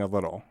nerve-wracking a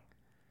little.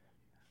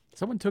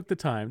 Someone took the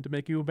time to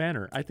make you a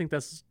banner. I think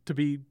that's to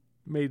be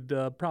made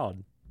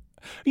proud.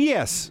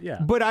 Yes. Yeah.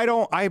 But I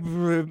don't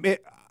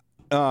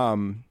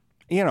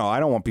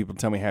want people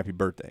to tell me happy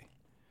birthday.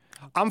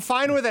 I'm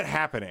fine with it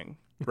happening,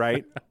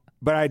 right?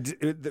 But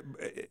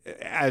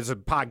as a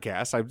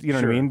podcast, you know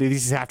what I mean?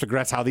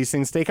 That's how these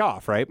things take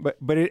off, right?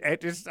 But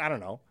it just, I don't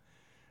know.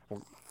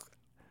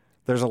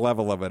 There's a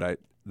level of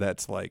it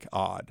that's like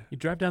odd. You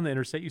drive down the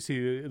interstate, you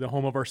see the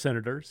home of our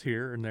senators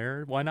here and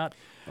there. Why not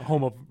a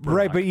home of Murdoch?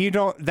 Right, but you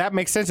don't. That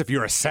makes sense if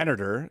you're a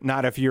senator,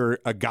 not if you're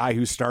a guy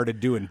who started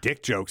doing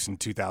dick jokes in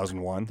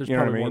 2001. There's you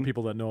know probably what I mean? more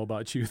people that know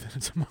about you than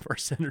some of our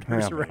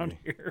senators around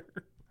here.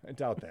 I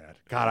doubt that.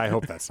 God, I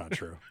hope that's not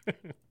true.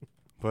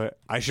 But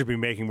I should be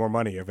making more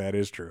money if that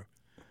is true.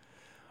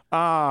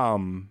 Why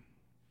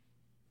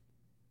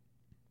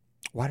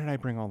did I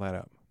bring all that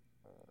up?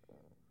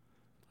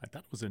 I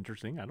thought it was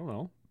interesting. I don't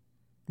know.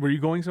 Were you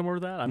going somewhere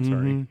with that? I'm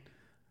sorry.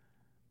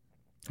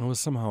 It was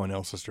somehow an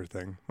Alcester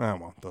thing. Oh,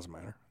 well, it doesn't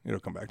matter. It'll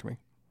come back to me.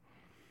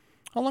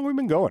 How long have we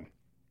been going?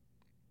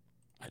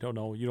 I don't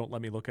know. You don't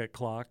let me look at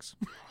clocks.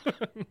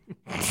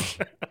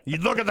 You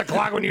look at the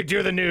clock when you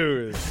do the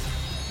news.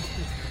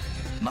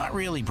 Not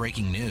really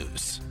breaking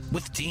news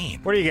with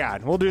Dean. What do you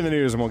got? We'll do the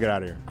news and we'll get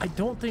out of here. I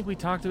don't think we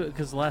talked about it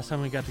because the last time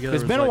we got together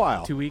It's was been a like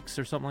while. 2 weeks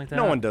or something like that.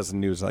 No one does the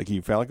news like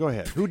you, fella. Go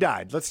ahead. Who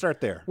died? Let's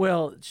start there.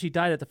 Well, she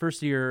died at the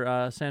first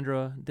year,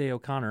 Sandra Day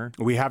O'Connor.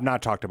 We have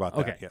not talked about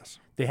that, Okay. yes.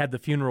 They had the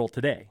funeral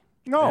today.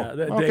 No.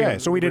 The day Okay,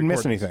 of so we didn't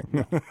miss recordings.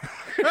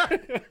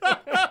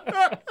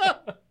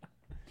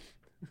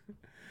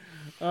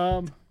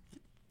 anything.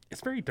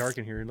 It's very dark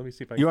in here. Let me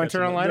see if I can You wanna catch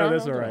turn some- a light no, on?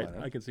 that's I'll all turn a right. light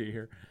on. I can see it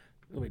here.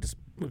 Let me just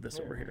move this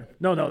over here.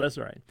 No, that's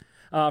all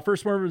right.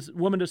 First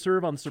woman to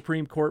serve on the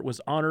Supreme Court was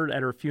honored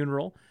at her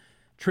funeral.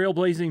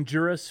 Trailblazing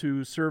jurist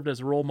who served as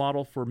a role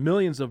model for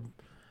millions of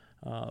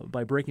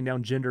by breaking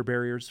down gender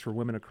barriers for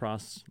women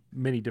across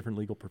many different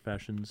legal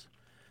professions.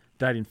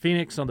 Died in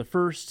Phoenix on the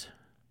 1st,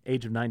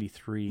 age of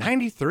 93.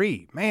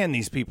 93. Man,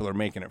 these people are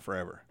making it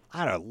forever.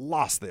 I'd have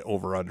lost the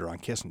over-under on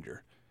Kissinger.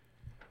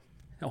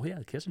 Oh, yeah,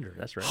 Kissinger.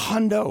 That's right.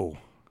 Hundo.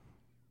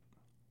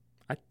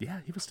 Yeah,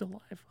 he was still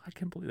alive. I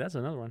can't believe that's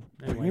another one.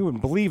 Anyway. You wouldn't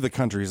believe the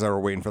countries that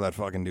were waiting for that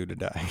fucking dude to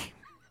die.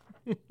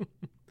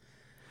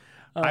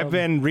 I've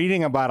been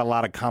reading about a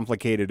lot of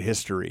complicated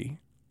history.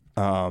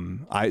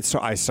 I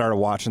started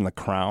watching The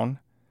Crown,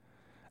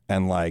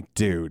 and like,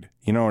 dude,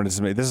 you know what this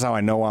is how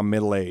I know I'm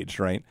middle-aged,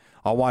 right?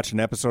 I'll watch an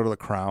episode of The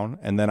Crown,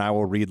 and then I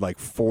will read like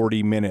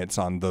 40 minutes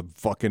on the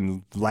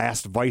fucking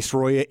last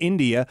Viceroy of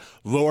India,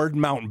 Lord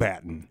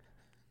Mountbatten.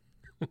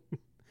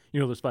 You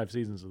know, there's 5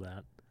 seasons of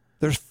that.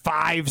 There's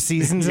 5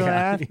 seasons of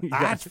Yeah. that?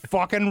 That's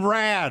fucking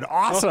rad.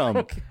 Awesome.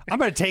 I'm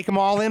going to take them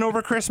all in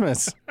over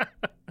Christmas.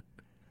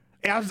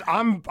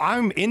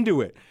 I'm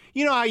into it.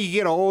 You know how you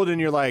get old and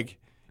you're like,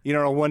 you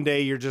know, one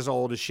day you're just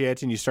old as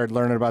shit and you start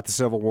learning about the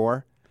Civil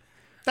War?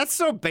 That's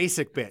so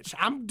basic, bitch.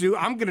 I'm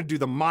going to do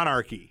the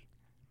monarchy.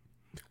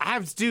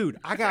 I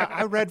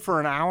read for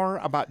an hour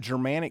about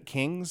Germanic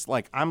kings.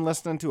 Like, I'm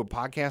listening to a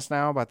podcast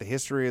now about the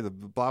history of the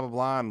blah, blah,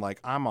 blah. And like,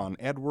 I'm on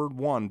Edward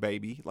I,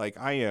 baby. Like,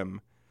 I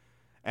am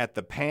at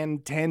the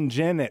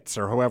Plantagenets,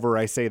 or however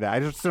I say that. I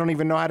just don't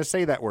even know how to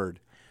say that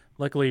word.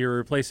 Luckily, you're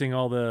replacing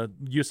all the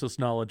useless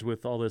knowledge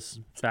with all this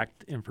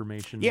fact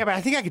information. Yeah, but I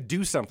think I could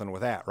do something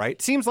with that,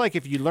 right? Seems like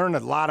if you learn a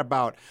lot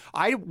about...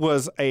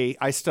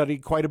 I studied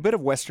quite a bit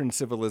of Western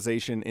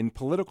civilization in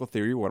political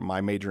theory. My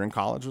major in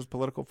college was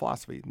political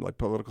philosophy, like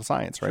political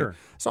science, right? Sure.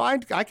 So I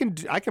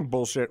can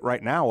bullshit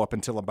right now up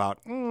until about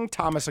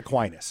Thomas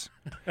Aquinas.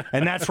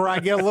 And that's where I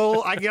get a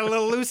little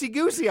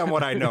loosey-goosey on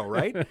what I know,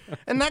 right?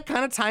 And that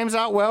kind of times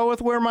out well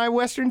with where my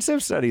Western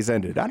civ studies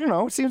ended. I don't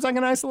know. It seems like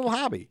a nice little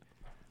hobby.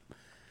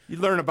 You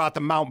learn about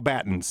the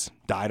Mountbattens.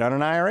 Died on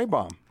an IRA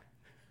bomb.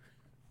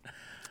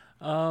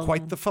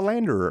 Quite the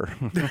philanderer.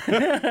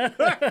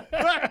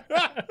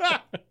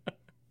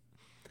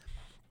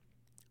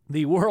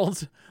 The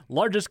world's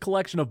largest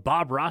collection of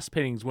Bob Ross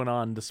paintings went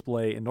on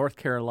display in North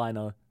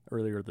Carolina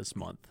earlier this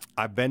month.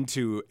 I've been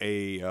to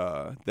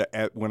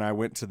when I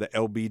went to the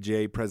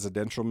LBJ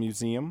Presidential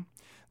Museum,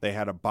 they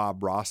had a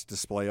Bob Ross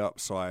display up,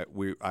 so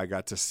I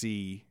got to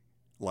see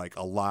like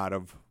a lot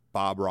of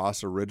Bob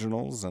Ross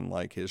originals and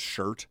like his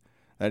shirt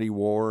that he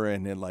wore,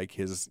 and then like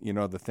his, you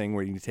know, the thing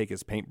where you take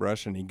his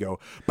paintbrush and he'd go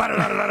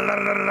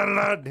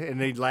and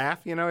he'd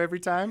laugh, you know, every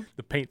time.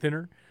 The paint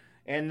thinner.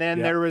 And then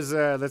there was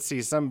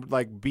some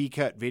like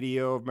B-cut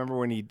video. Remember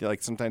when he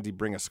like sometimes he'd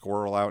bring a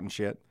squirrel out and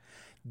shit?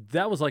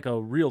 that was like a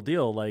real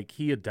deal. Like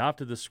he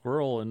adopted the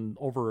squirrel in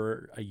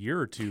over a year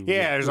or two.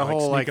 Yeah, there's a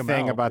whole sneak like him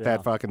thing out. about Yeah.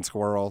 that fucking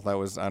squirrel that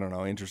was, I don't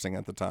know, interesting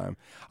at the time.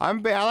 I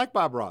like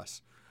Bob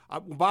Ross.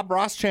 Bob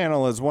Ross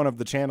channel is one of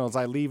the channels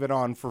I leave it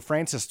on for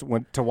Francis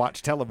to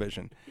watch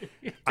television.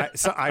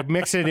 So I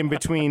mix it in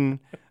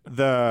between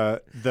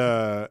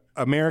the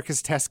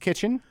America's Test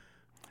Kitchen.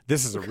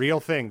 This is a real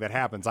thing that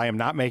happens. I am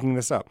not making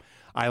this up.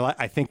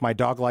 I think my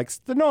dog likes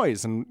the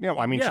noise, and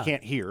I mean, Yeah. she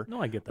can't hear.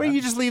 No, I get But that.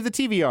 you just leave the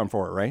TV on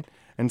for it, right?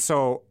 And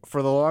so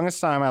for the longest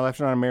time, I left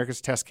it on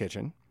America's Test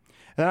Kitchen,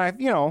 and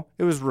then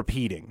it was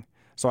repeating.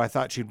 So I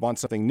thought she'd want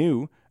something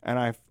new,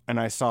 and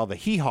I saw the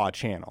Hee Haw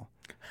channel,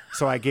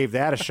 so I gave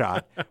that a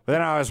shot. But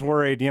then I was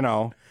worried,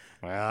 well,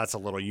 that's a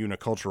little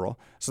unicultural.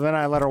 So then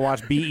I let her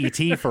watch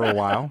BET for a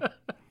while.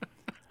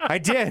 I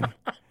did.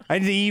 I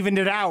evened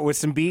it out with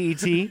some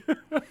BET.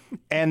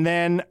 And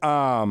then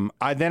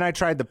I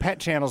tried the pet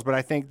channels, but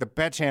I think the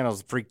pet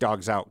channels freak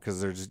dogs out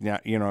because they're just,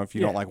 if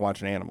you don't like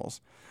watching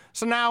animals.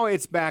 So now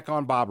it's back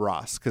on Bob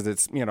Ross because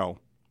it's,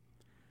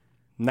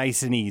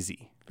 nice and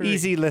easy.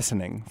 Easy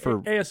listening for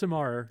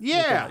ASMR.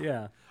 Yeah.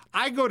 Yeah.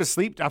 I go to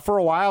sleep. For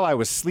a while, I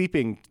was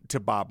sleeping to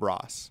Bob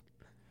Ross.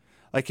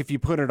 Like if you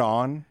put it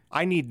on,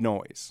 I need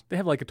noise. They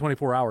have like a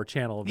 24-hour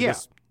channel of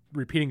just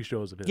repeating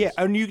shows of his. Yeah,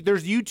 and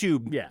there's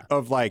YouTube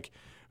of like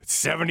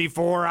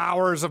 74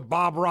 hours of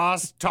Bob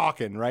Ross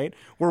talking, right?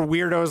 Where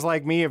weirdos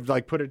like me have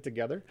like put it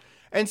together.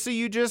 And so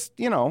you just,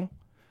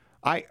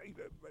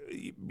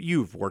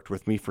 you've worked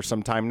with me for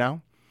some time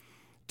now.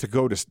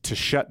 To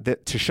shut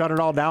it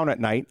all down at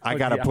night, I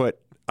got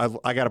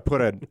to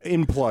put an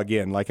in plug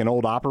in, like an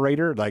old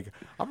operator. Like,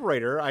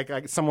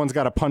 operator, someone's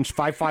got to punch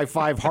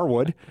 555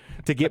 Harwood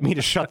to get me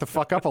to shut the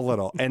fuck up a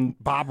little. And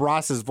Bob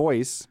Ross's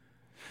voice,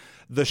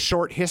 the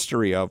short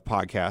history of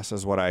podcasts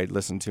is what I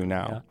listen to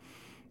now. Yeah.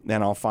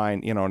 Then I'll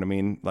find, you know what I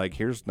mean? Like,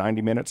 here's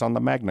 90 minutes on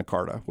the Magna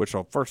Carta, which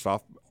will, first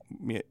off,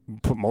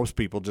 put most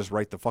people just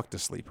right the fuck to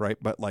sleep, right?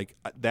 But, like,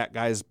 that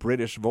guy's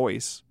British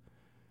voice,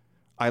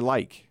 I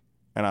like.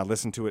 And I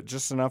listen to it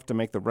just enough to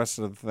make the rest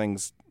of the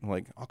things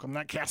like, how come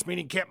that cast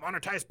meeting can't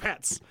monetize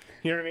pets?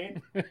 You know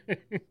what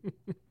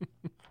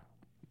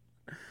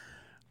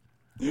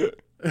I mean?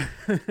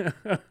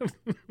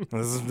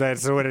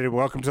 That's what it is.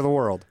 Welcome to the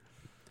world.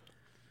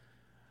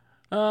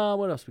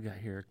 What else we got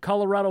here?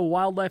 Colorado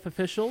wildlife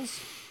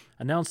officials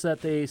announced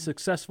that they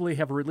successfully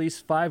have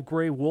released 5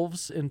 gray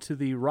wolves into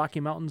the Rocky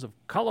Mountains of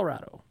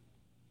Colorado.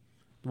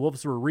 The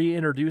wolves were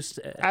reintroduced.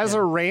 As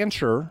a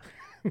rancher,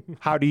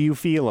 how do you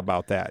feel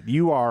about that?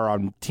 You are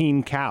on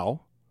Team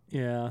Cow.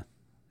 Yeah.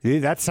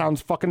 That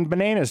sounds fucking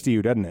bananas to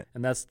you, doesn't it?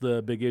 And that's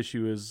the big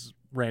issue is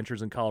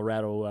ranchers in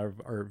Colorado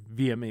are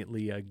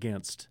vehemently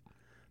against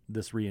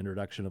this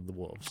reintroduction of the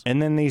wolves.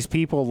 And then these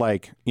people,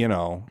 like,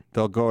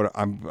 they'll go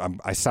to,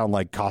 I sound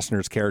like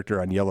Costner's character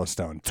on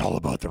Yellowstone. It's all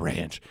about the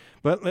ranch.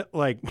 But,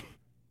 like,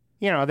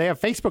 they have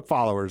Facebook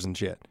followers and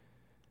shit.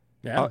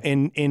 Yeah.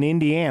 In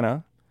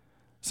Indiana.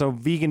 So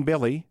Vegan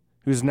Billy,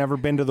 who's never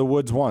been to the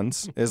woods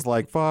once, is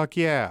like, fuck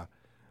yeah,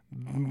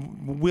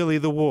 Willie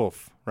the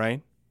Wolf,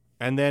 right?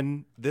 And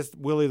then this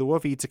Willie the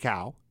Wolf eats a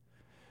cow,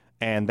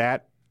 and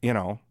that,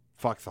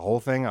 fucks the whole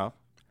thing up,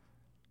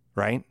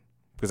 right?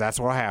 Because that's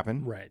what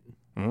happened. Right.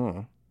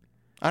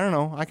 I don't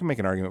know. I can make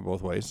an argument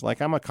both ways.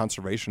 Like, I'm a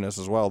conservationist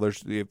as well.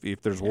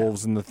 If there's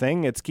wolves in the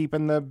thing, it's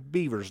keeping the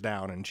beavers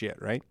down and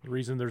shit, right? The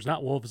reason there's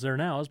not wolves there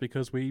now is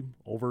because we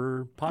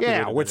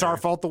overpopulated. Yeah, it's our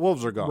fault the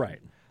wolves are gone. Right.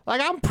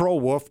 Like, I'm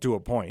pro-wolf to a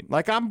point.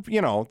 Like,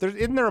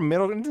 isn't there a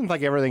middle, isn't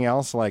like everything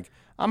else? Like,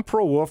 I'm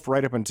pro-wolf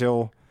right up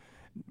until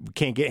we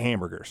can't get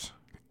hamburgers.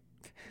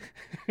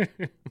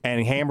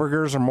 And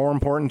hamburgers are more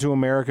important to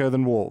America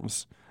than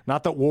wolves.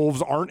 Not that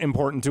wolves aren't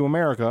important to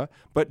America,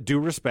 but due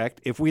respect,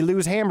 if we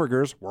lose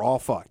hamburgers, we're all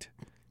fucked.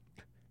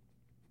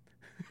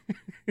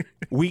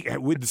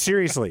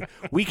 Seriously,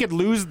 we could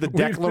lose the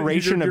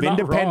Declaration of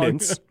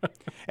Independence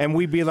and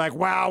we'd be like,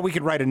 wow, we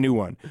could write a new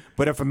one.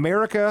 But if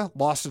America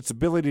lost its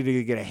ability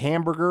to get a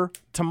hamburger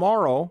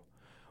tomorrow,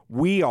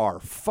 we are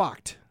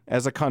fucked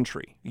as a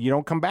country. You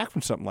don't come back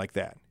from something like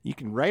that. You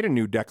can write a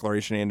new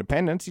Declaration of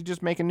Independence. You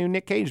just make a new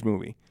Nick Cage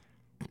movie.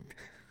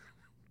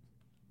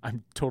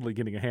 I'm totally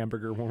getting a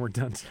hamburger when we're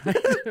done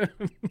tonight.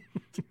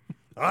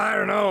 I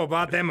don't know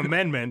about them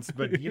amendments,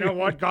 but you know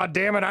what? God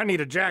damn it, I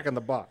need a Jack in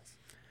the Box.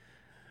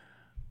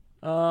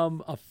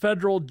 A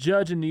federal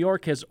judge in New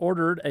York has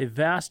ordered a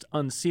vast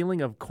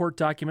unsealing of court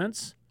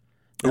documents.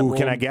 Ooh,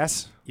 can I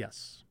guess?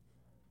 Yes.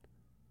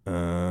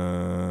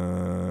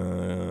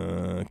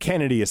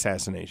 Kennedy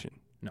assassination.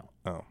 No.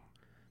 Oh.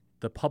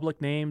 The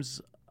public names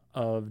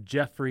of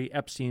Jeffrey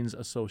Epstein's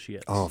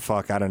associates. Oh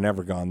fuck! I'd have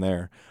never gone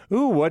there.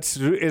 Ooh, what's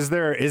that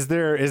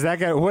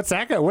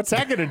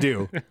gonna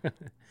do?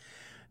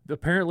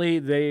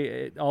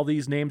 Apparently, all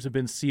these names have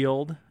been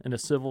sealed in a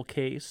civil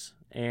case,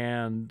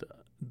 and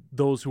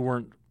those who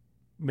weren't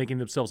making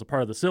themselves a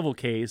part of the civil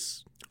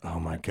case. Oh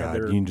my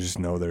God! You just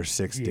know there's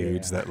 6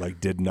 dudes that like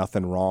did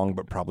nothing wrong,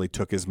 but probably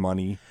took his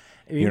money.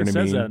 It even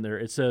says that in there.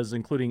 It says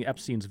including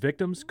Epstein's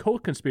victims,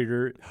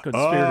 co-conspirators,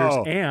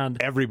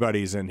 and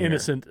everybody's in here.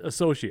 Innocent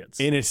associates.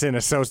 Innocent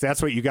associates.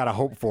 That's what you got to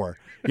hope for.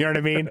 You know what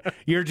I mean?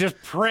 You're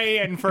just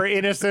praying for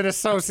innocent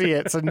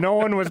associates, and no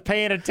one was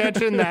paying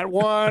attention that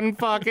one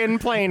fucking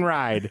plane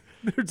ride.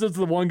 There's just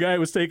the one guy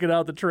who was taking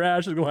out the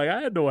trash and going,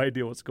 I had no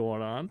idea what's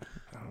going on.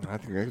 I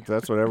think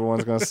that's what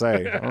everyone's going to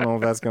say. I don't know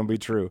if that's going to be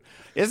true.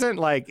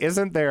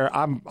 Isn't there?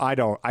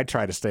 I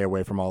try to stay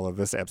away from all of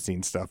this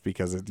Epstein stuff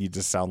because you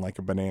just sound like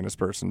a bananas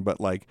person. But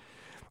like,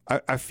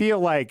 I feel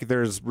like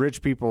there's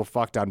rich people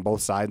fucked on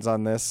both sides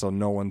on this, so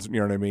no one's, you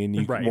know what I mean?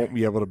 You won't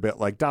be able to bet,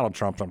 like Donald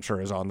Trump, I'm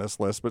sure, is on this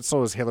list, but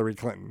so is Hillary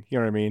Clinton. You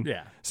know what I mean?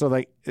 Yeah. So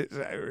like, it's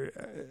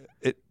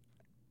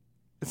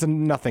a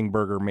nothing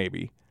burger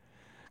maybe,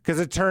 because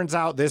it turns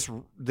out this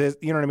you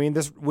know what I mean?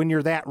 This, when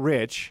you're that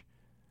rich,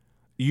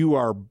 you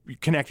are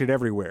connected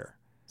everywhere.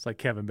 It's like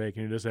Kevin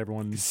Bacon. Just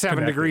everyone 7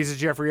 connected. degrees of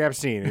Jeffrey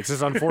Epstein. It's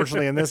just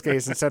unfortunately in this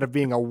case, instead of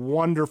being a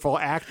wonderful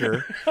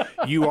actor,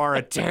 you are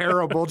a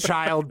terrible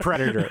child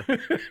predator.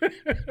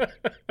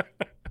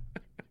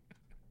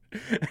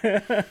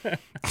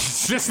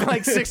 It's just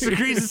like 6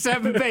 degrees of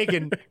 7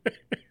 bacon.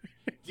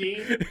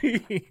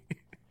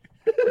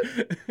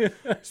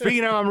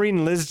 Speaking of, I'm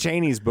reading Liz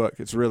Cheney's book.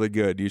 It's really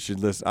good. You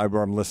should listen.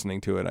 I'm listening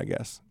to it, I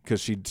guess,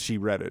 because she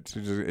read it.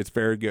 It's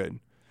very good.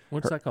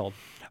 What's that called?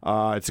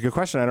 It's a good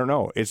question. I don't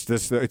know. It's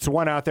It's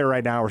one out there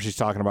right now where she's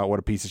talking about what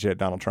a piece of shit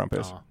Donald Trump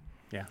is.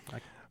 Yeah.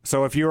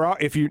 So if you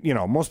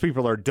know, most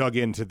people are dug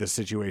into this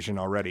situation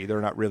already. They're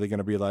not really going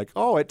to be like,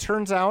 oh, it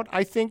turns out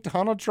I think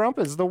Donald Trump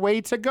is the way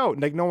to go.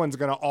 Like, no one's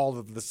going to all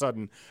of a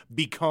sudden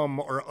become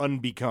or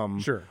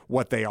unbecome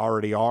what they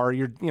already are.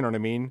 You know what I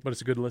mean? But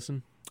it's a good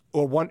listen.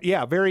 Well,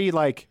 very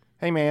like,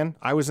 hey man,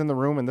 I was in the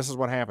room and this is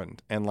what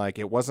happened, and like,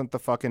 it wasn't the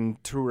fucking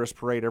tourist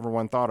parade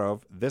everyone thought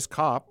of. This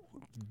cop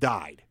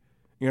died.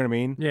 You know what I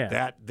mean?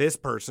 Yeah. This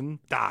person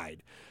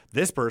died.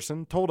 This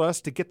person told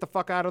us to get the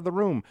fuck out of the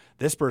room.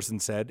 This person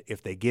said,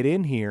 if they get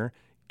in here,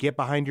 get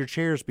behind your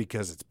chairs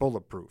because it's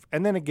bulletproof.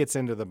 And then it gets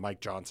into the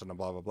Mike Johnson and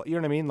blah, blah, blah. You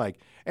know what I mean? Like,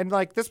 and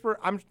like this,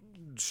 I'm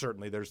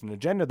certainly there's an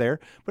agenda there,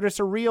 but it's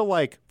a real,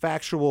 like,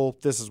 factual,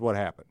 this is what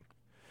happened.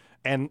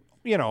 And,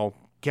 you know,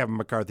 Kevin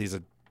McCarthy's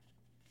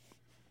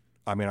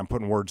I'm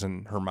putting words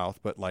in her mouth,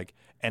 but like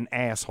an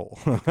asshole.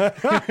 You know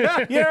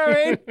what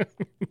I mean?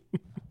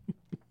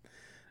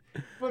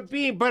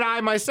 But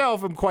I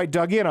myself am quite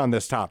dug in on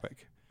this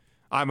topic.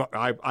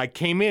 I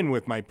came in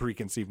with my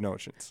preconceived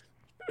notions.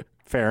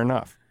 Fair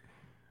enough.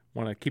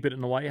 Want to keep it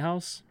in the White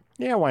House?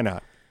 Yeah, why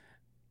not?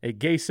 A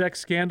gay sex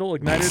scandal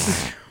ignited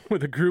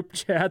with a group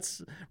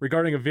chats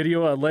regarding a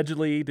video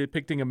allegedly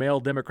depicting a male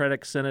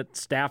Democratic Senate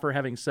staffer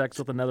having sex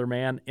with another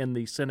man in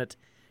the Senate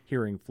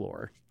hearing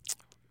floor.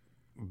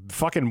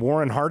 Fucking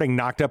Warren Harding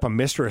knocked up a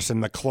mistress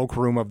in the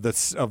cloakroom of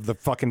the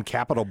fucking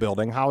Capitol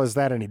building. How is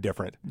that any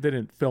different? They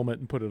didn't film it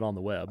and put it on the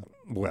web.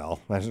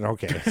 Well, that's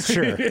okay.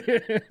 Sure.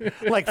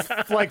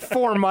 like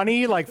for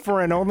money, like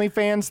for an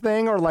OnlyFans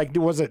thing, or like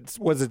was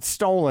it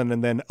stolen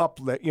and then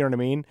upload? You know what I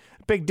mean?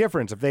 Big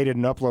difference if they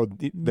didn't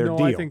upload their deal.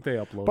 No, I think they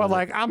uploaded. But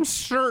like, I'm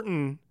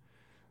certain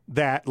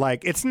that,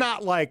 like, it's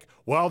not like,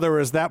 well, there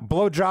was that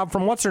blowjob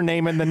from what's her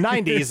name in the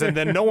 90s and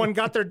then no one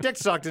got their dick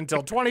sucked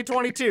until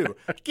 2022.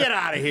 Get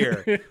out of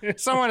here.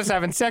 Someone is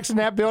having sex in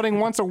that building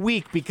once a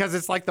week because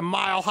it's like the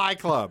Mile High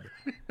Club.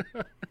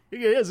 It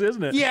is,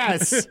 isn't it?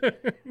 Yes.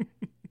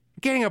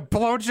 Getting a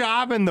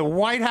blowjob in the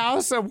White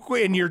House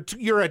and you're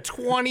a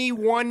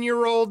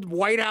 21-year-old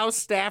White House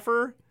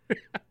staffer?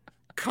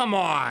 Come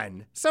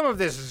on. Some of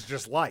this is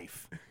just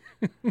life.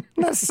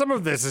 Some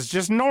of this is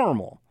just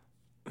normal.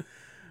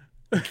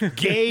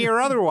 Gay or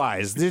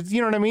otherwise.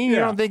 You know what I mean? You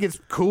don't think it's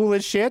cool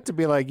as shit to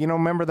be like, you know,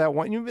 remember that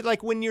one? You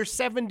like when you're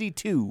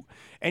 72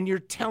 and you're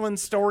telling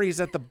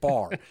stories at the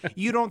bar,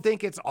 you don't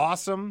think it's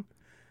awesome?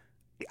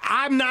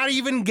 I'm not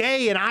even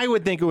gay, and I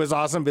would think it was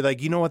awesome. Be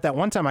like, you know what? That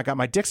one time I got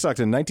my dick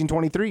sucked in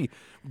 1923.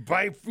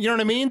 You know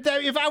what I mean?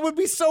 If I would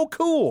be so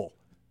cool.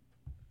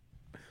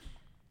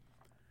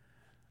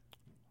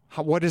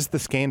 What is the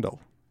scandal?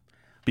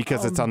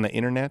 Because it's on the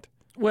internet?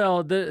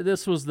 Well,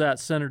 this was that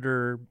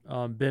Senator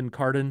Ben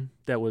Cardin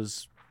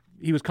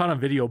he was caught on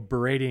video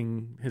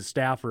berating his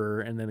staffer,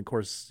 and then, of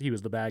course, he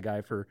was the bad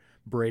guy for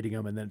berating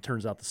him, and then it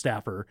turns out the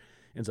staffer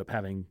ends up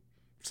having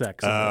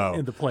sex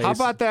in the place. How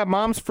about that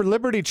Moms for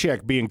Liberty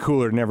chick being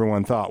cooler than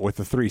everyone thought with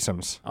the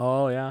threesomes?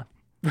 Oh, yeah.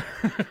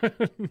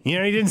 You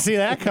know, you didn't see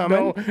that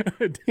coming. No.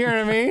 You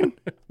know what I mean?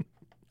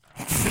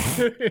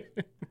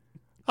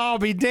 I'll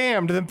be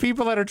damned. The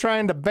people that are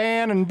trying to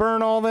ban and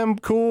burn all them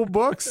cool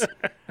books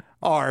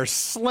are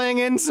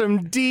slinging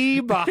some D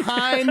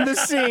behind the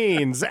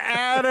scenes.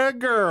 Atta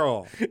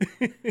girl.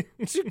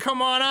 You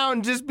come on out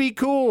and just be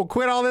cool.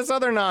 Quit all this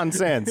other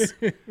nonsense.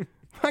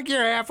 Like,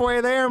 you're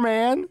halfway there,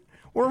 man.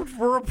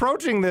 We're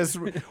approaching this.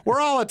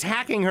 We're all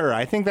attacking her.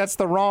 I think that's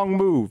the wrong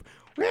move.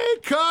 Hey,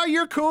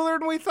 you're cooler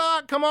than we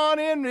thought. Come on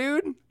in,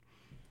 dude.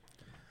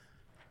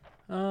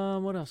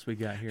 What else we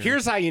got here?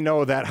 Here's how you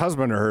know that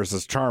husband of hers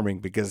is charming,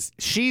 because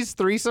she's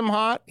threesome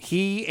hot.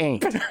 He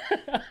ain't.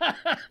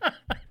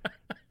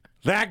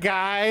 That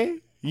guy,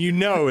 you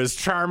know, is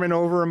charming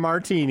over a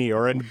martini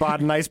or bought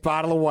a nice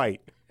bottle of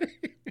white.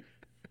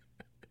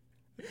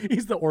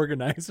 He's the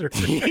organizer.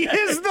 He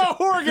is the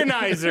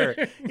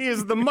organizer. He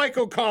is the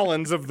Michael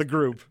Collins of the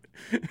group.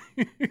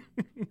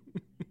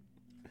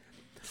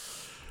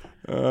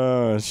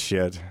 Oh,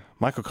 shit.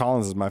 Michael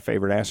Collins is my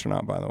favorite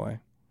astronaut, by the way.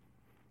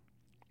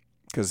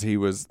 Because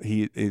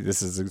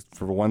this is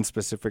for one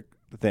specific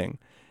thing.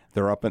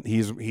 They're up,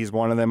 he's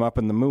one of them up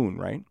in the moon,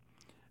 right?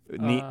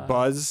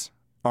 Buzz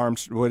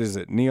Armstrong, what is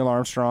it? Neil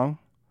Armstrong?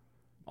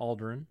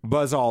 Aldrin.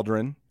 Buzz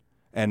Aldrin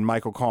and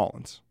Michael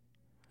Collins.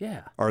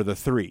 Yeah. Are the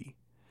three.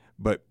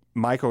 But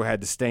Michael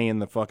had to stay in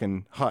the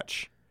fucking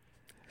hutch.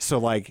 So,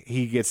 like,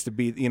 he gets to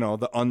be,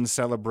 the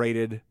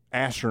uncelebrated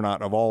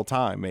astronaut of all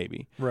time,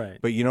 maybe. Right.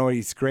 But you know what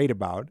he's great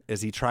about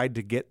is he tried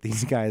to get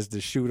these guys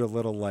to shoot a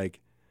little, like,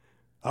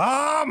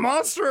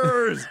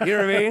 monsters! You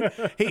know what I mean?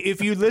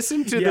 If you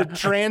listen to the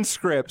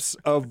transcripts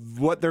of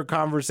what their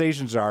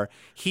conversations are,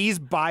 he's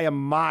by a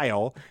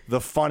mile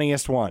the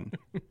funniest one.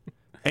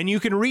 And you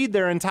can read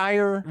their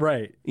entire,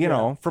 you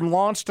know, from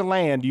launch to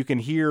land, you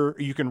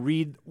can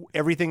read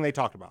everything they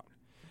talked about.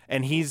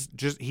 And he's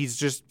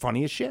just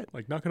funny as shit.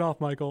 Like, knock it off,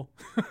 Michael.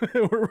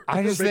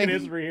 I just think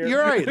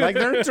you're right. Like,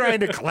 they're trying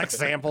to collect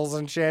samples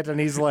and shit, and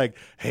he's like,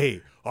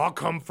 "Hey, I'll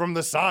come from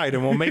the side,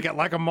 and we'll make it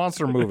like a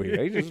monster movie."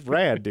 He's just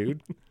rad,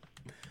 dude.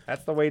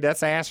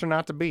 That's an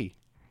astronaut to be.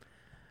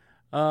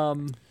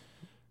 An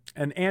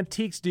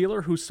antiques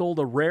dealer who sold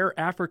a rare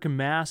African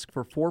mask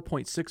for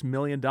 $4.6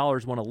 million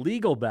won a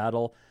legal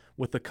battle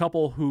with the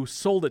couple who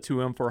sold it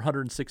to him for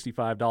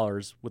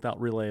 $165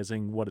 without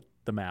realizing what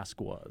the mask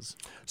was.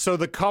 So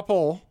the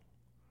couple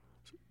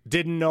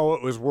didn't know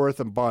it was worth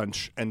a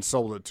bunch and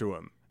sold it to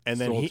him. And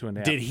then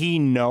did he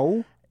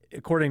know?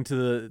 According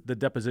to the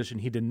deposition,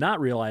 he did not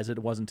realize it.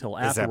 It wasn't until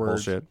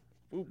afterwards. Is that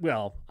bullshit?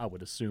 Well, I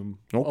would assume.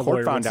 No,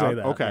 court found out.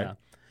 Okay.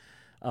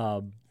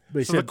 Yeah.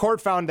 So the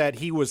court found that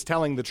he was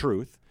telling the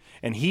truth,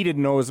 and he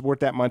didn't know it was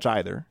worth that much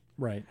either.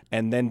 Right.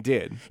 And then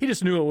did. He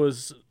just knew it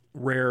was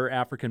rare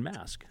African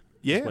mask.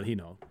 Yeah. That's what he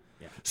knew.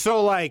 Yeah.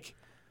 So, like,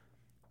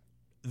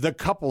 the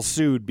couple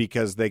sued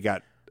because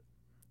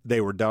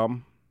they were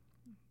dumb.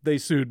 They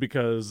sued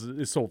because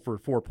it sold for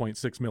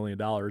 $4.6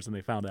 million, and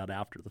they found out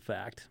after the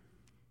fact.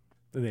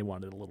 And they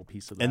wanted a little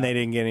piece of that. And they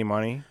didn't get any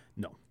money?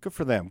 No. Good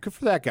for them. Good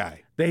for that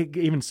guy. They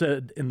even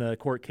said in the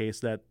court case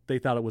that they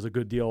thought it was a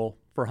good deal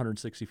for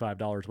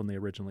 $165 when they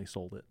originally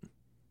sold it.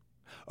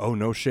 Oh,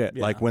 no shit.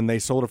 Yeah. Like, when they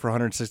sold it for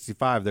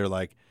 $165, they're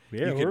like,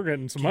 yeah, we're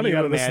getting some money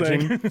out of this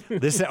thing.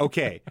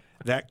 Okay,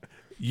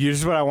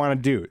 here's what I want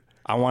to do.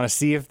 I want to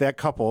see if that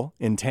couple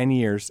in 10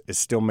 years is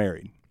still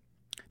married.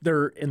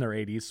 They're in their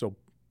 80s, so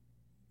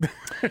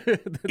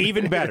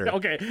even better.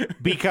 Okay.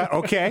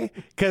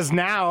 Because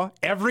now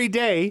every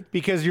day,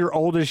 because you're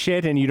old as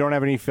shit and you don't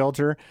have any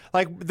filter,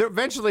 like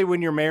eventually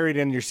when you're married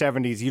in your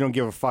 70s, you don't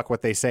give a fuck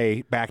what they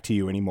say back to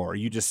you anymore.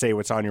 You just say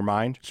what's on your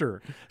mind.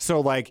 Sure.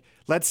 So, like,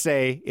 let's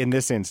say in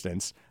this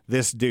instance,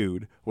 this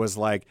dude was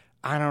like,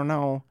 I don't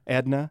know,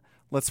 Edna,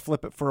 let's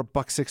flip it for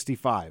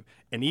 $165.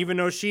 And even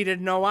though she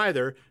didn't know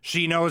either,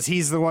 she knows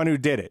he's the one who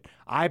did it.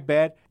 I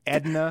bet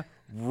Edna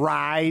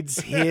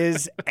rides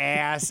his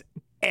ass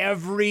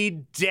every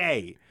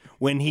day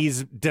when he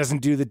doesn't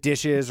do the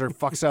dishes or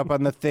fucks up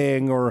on the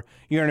thing, or,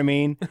 you know what I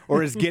mean?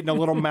 Or is getting a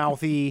little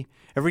mouthy.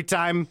 Every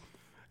time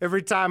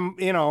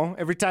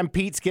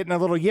Pete's getting a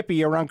little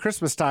yippy around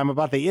Christmas time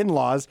about the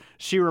in-laws,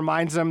 she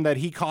reminds him that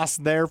he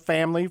cost their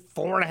family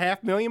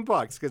 $4.5 million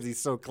because he's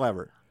so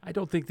clever. I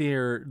don't think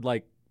they're,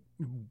 like,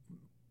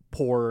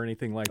 poor or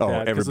anything like that.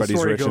 Oh,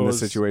 everybody's rich in this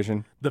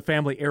situation. The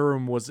family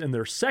heirloom was in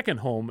their second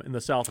home in the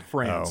south of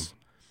France.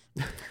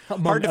 Oh.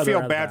 Hard to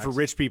feel bad for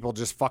rich people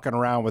just fucking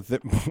around with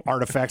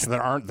artifacts that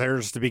aren't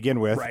theirs to begin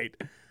with. Right.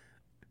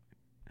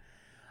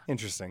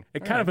 Interesting.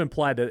 It kind of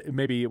implied that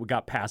maybe it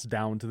got passed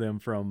down to them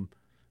from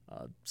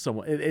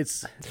someone.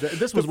 This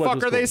was the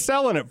fuck are they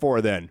selling it for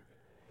then?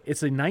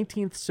 It's a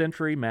 19th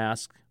century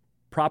mask,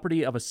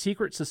 property of a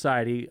secret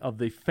society of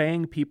the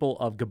Fang people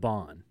of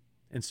Gabon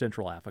in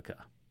Central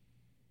Africa.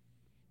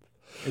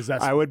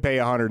 I would pay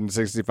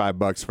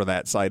 $165 for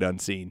that sight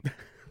unseen.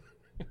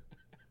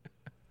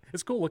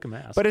 It's a cool looking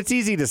mask. But it's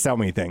easy to sell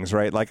me things,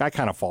 right? Like, I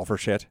kind of fall for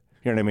shit.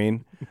 You know what I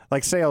mean?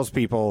 Like,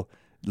 salespeople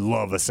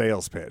love a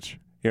sales pitch.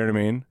 You know what I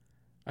mean?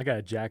 I got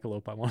a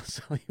jackalope I want to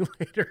sell you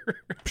later.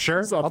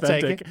 Sure, I'll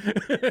take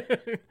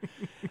it.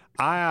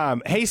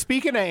 Hey,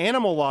 speaking of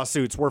animal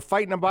lawsuits, we're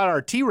fighting about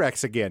our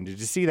T-Rex again. Did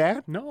you see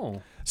that?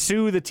 No.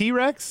 Sue the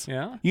T-Rex?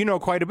 Yeah. You know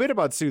quite a bit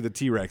about Sue the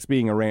T-Rex,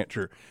 being a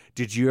rancher.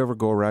 Did you ever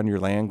go around your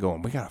land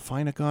going, we got to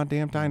find a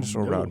goddamn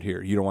dinosaur around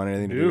here? You don't want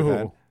anything to do with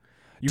that?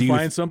 You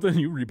find something,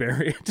 you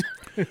rebury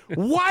it.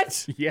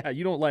 What? Yeah,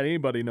 you don't let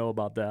anybody know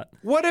about that.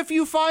 What if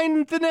you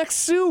find the next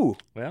Sue?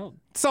 Well,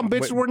 some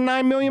bitch worth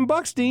 $9 million,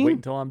 Dean. Wait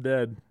until I'm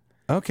dead.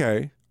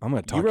 Okay, I'm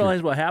gonna talk. You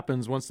realize what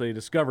happens once they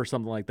discover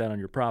something like that on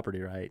your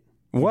property, right?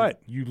 What?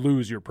 You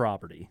lose your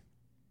property.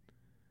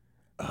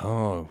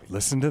 Oh,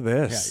 listen to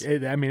this.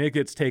 Yeah, it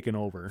gets taken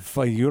over.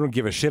 You don't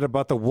give a shit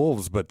about the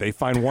wolves, but they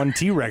find one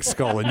T-Rex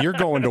skull and you're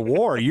going to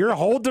war. Your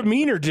whole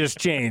demeanor just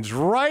changed.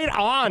 Right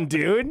on,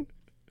 dude.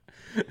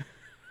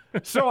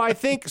 So I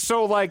think,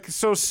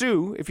 so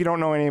Sue, if you don't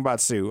know anything about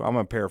Sue, I'm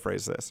going to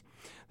paraphrase this.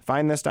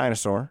 Find this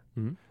dinosaur,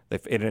 and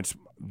it's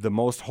the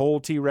most whole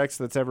T-Rex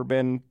that's ever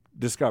been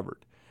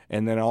discovered.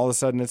 And then all of a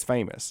sudden it's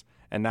famous.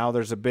 And now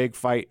there's a big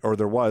fight, or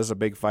there was a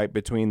big fight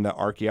between the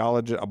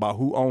archaeologists about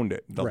who owned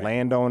it, the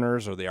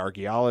landowners or the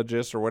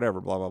archaeologists or whatever,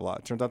 blah, blah, blah.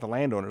 It turns out the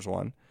landowners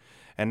won.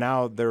 And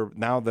now the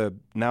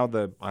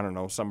I don't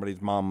know,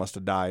 somebody's mom must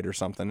have died or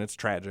something. It's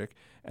tragic.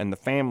 And the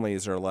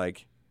families are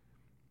like,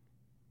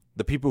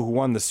 the people who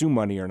won the Sioux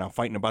money are now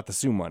fighting about the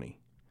Sioux money.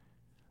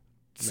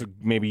 So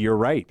maybe you're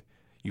right.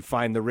 You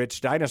find the rich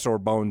dinosaur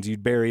bones,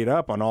 you'd bury it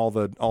up, and all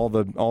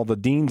the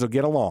deans will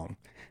get along.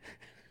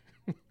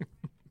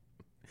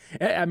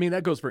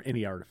 That goes for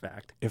any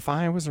artifact. If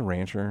I was a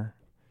rancher,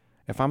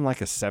 if I'm like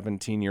a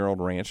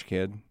 17-year-old ranch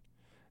kid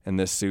and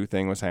this Sioux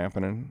thing was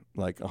happening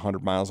like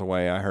 100 miles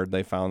away, I heard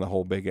they found the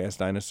whole big-ass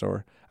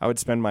dinosaur, I would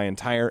spend my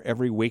entire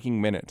every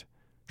waking minute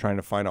trying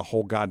to find a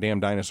whole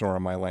goddamn dinosaur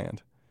on my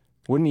land.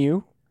 Wouldn't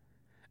you?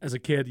 As a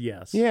kid,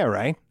 yes. Yeah,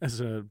 right? As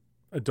an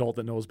adult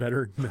that knows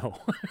better, no.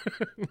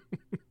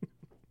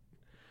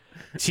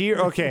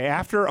 Okay,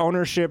 after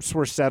ownerships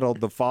were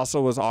settled, the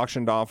fossil was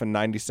auctioned off in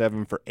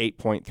 97 for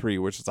 $8.3,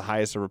 which is the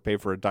highest ever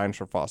paid for a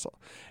dinosaur fossil.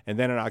 And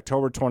then in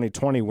October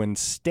 2020, when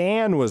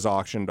Stan was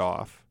auctioned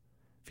off,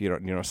 if you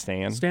don't,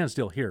 Stan. Stan's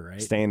still here, right?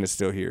 Stan is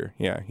still here.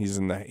 Yeah,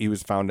 he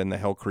was found in the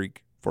Hell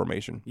Creek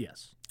Formation.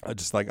 Yes.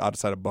 Just like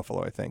outside of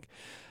Buffalo, I think.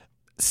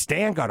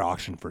 Stan got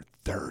auctioned for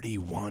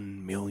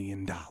 $31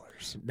 million.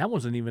 That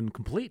wasn't even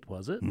complete,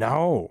 was it?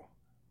 No.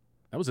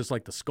 That was just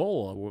like the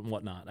skull and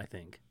whatnot, I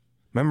think.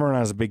 Remember when I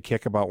was a big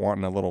kick about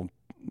wanting a little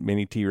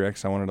mini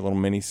T-Rex? I wanted a little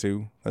mini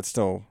Sue. That's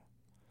still...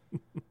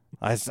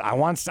 I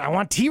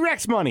want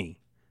T-Rex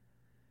money.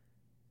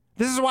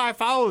 This is why I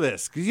follow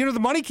this, because, the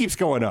money keeps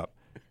going up.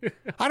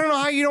 I don't know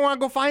how you don't want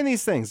to go find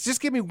these things.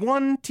 Just give me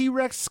one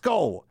T-Rex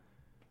skull.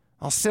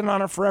 I'll sit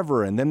on it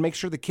forever and then make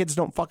sure the kids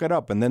don't fuck it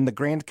up. And then the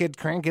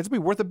grandkids will be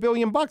worth $1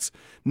 billion.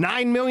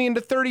 $9 million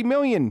to $30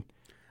 million.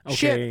 Okay.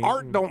 Shit,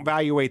 art don't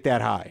valuate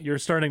that high. You're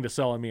starting to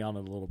sell me on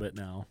it a little bit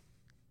now.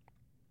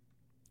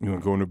 You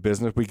want to go into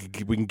business? We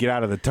can get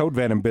out of the toad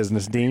venom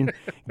business, Dean.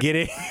 Get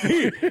into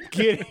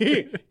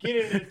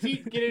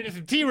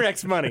some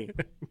T-Rex money.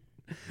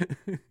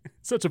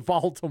 Such a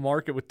volatile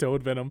market with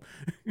toad venom.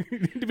 You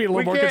need to be a little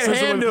we more can't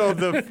consistent. handle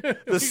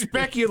the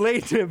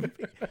speculative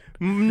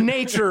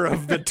nature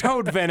of the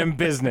toad venom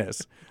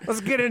business.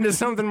 Let's get into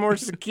something more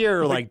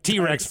secure, like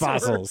T-Rex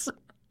fossils.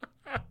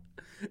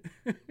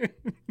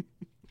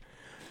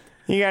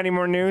 You got any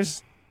more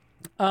news?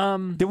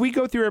 Did we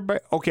go through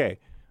everybody? Okay.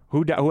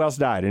 Who else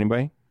died?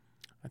 Anybody?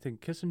 I think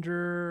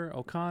Kissinger,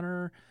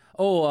 O'Connor.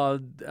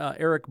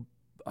 Eric,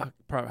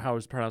 how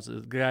is it pronounced?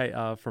 The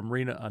guy from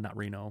Reno, not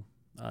Reno,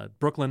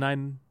 Brooklyn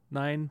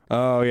Nine-Nine.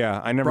 Oh,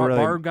 yeah. I never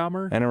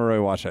really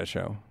watched that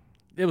show.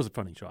 It was a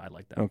funny show. I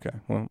liked that. Okay.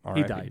 Well, all right.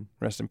 He died.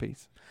 Rest in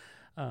peace.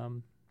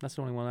 That's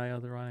the only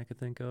other one I could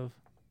think of.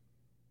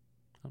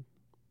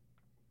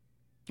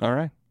 All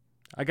right.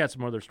 I got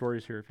some other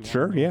stories here if you want.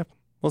 Sure, yeah.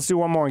 Let's do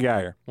one more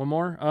guy here. One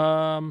more?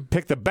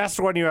 Pick the best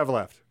one you have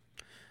left.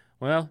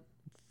 Well,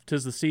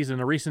 'tis the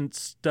season. A recent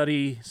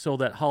study showed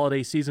that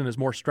holiday season is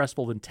more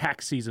stressful than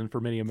tax season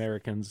for many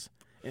Americans,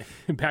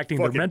 impacting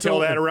their mental... Tell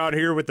that around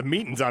here with the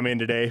meetings I'm in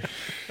today.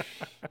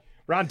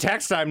 Around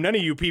tax time, none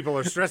of you people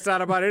are stressed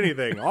out about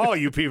anything. All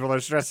you people are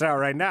stressed out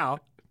right now.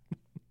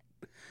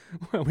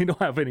 Well, we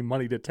don't have any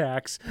money to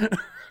tax.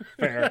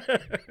 Fair.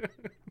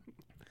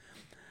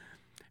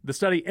 The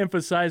study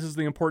emphasizes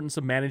the importance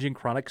of managing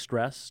chronic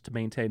stress to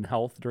maintain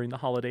health during the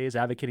holidays,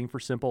 advocating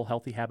for simple,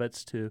 healthy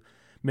habits to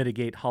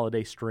mitigate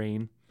holiday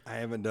strain. I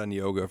haven't done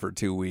yoga for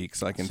 2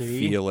 weeks. I can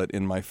feel it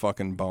in my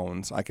fucking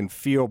bones. I can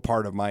feel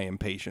part of my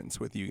impatience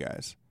with you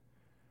guys.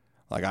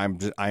 Like I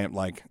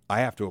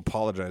have to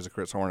apologize to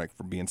Chris Hornick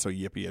for being so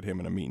yippy at him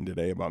in a meeting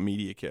today about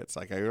media kits.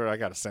 Like I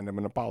got to send him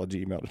an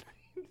apology email,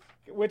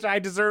 which I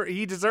deserve.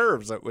 He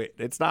deserves.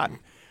 It's not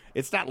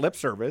lip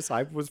service.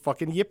 I was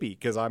fucking yippy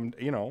because I'm.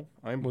 Well,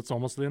 it's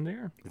almost the end of the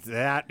year.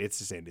 It's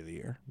just the end of the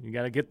year. You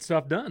got to get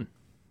stuff done.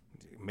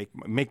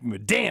 Make me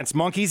dance,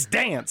 monkeys,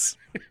 dance.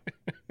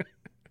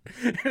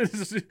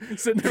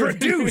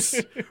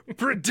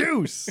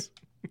 Produce.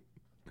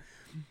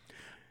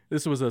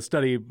 This was a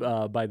study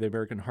by the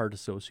American Heart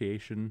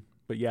Association,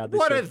 but yeah.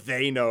 What do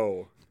they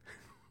know?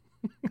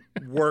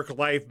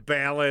 Work-life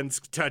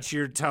balance, touch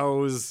your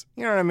toes.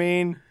 You know what I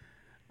mean?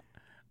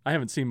 I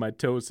haven't seen my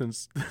toes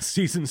since the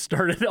season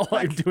started. All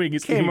I'm doing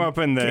is came up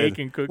in the cake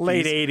and cookies.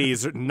 Late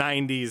 80s,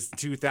 90s,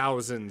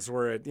 2000s,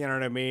 where you know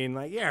what I mean?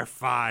 Like, you're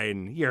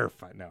fine.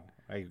 No,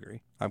 I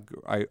agree.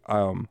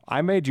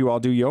 I made you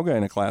all do yoga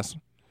in a class.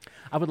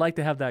 I would like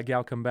to have that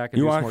gal come back and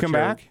you do want some to come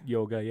more back?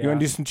 Yoga, yeah. You want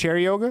to do some chair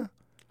yoga?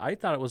 I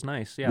thought it was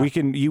nice, yeah. We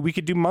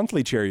could do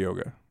monthly chair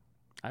yoga.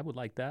 I would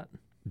like that.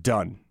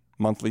 Done.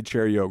 Monthly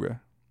chair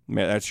yoga.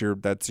 That's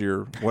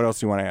your. What else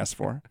do you want to ask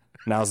for?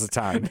 Now's the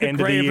time. End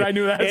Great, of the year. I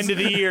knew that. End of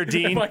the year,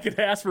 Dean. If I could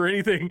ask for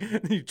anything,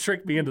 you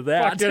tricked me into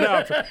that. Fucked it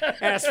up.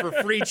 Ask for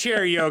free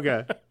chair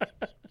yoga.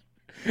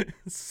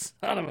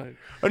 Son of a...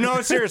 Oh,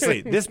 no,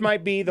 seriously. This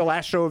might be the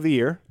last show of the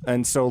year,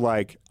 and so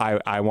like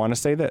I want to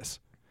say this.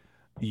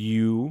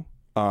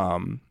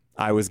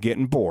 I was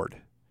getting bored,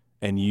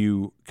 and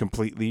you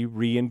completely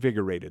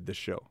reinvigorated this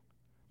show.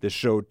 This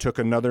show took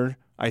another,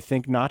 I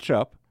think, notch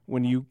up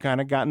when you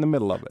kind of got in the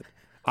middle of it.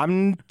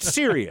 I'm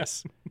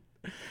serious.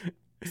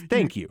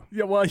 Thank you.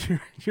 Yeah, well,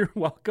 you're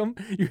welcome.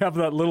 You have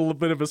that little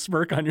bit of a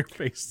smirk on your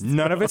face.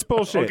 None of it's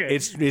bullshit. Okay.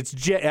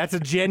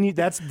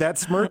 That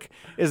smirk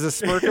is a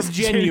smirk of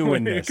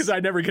genuineness. Because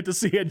I never get to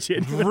see a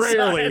genuine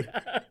Rarely.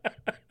 side.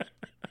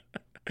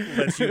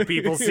 Let you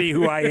people see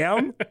who I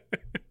am.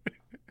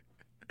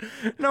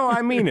 No,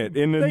 I mean it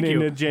in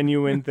a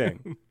genuine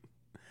thing.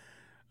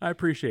 I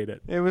appreciate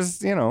it. It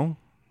was,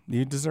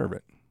 you deserve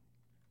it.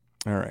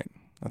 All right.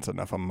 That's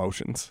enough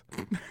emotions.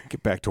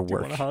 Get back to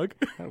work. Want a hug?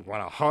 I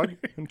want a hug.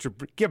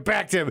 Get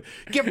back to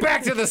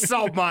the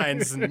salt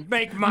mines and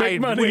make my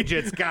money.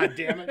 widgets. God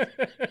damn it!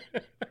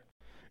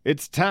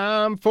 It's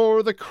time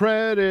for the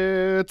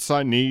credits.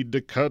 I need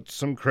to cut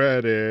some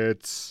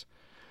credits.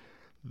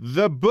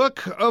 The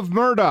Book of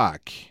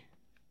Murdoch.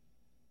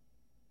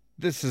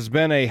 This has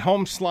been a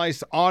Home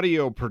Slice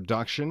audio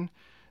production.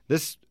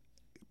 This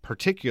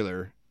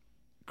particular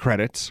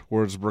credits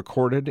was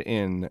recorded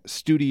in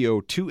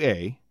Studio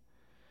 2A.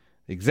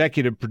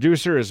 Executive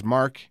producer is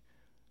Mark.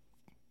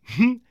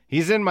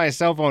 He's in my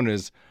cell phone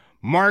as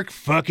Mark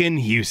fucking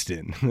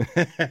Houston.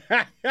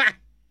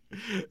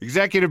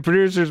 Executive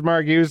producer is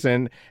Mark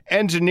Houston.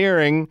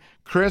 Engineering,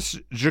 Chris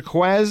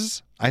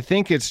Jaquez. I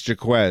think it's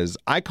Jaquez.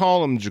 I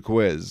call him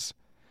Jaquez.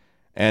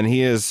 And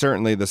he is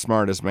certainly the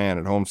smartest man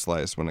at Home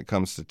Slice when it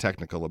comes to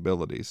technical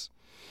abilities.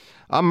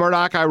 I'm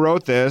Murdoch. I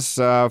wrote this.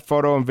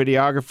 Photo and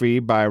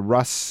videography by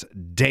Russ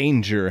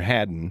Danger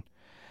Haddon.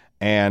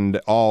 And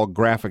all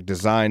graphic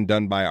design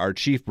done by our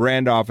chief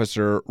brand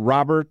officer,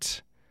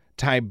 Robert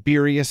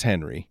Tiberius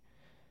Henry.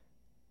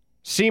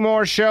 See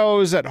more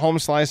shows at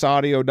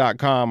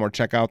homesliceaudio.com or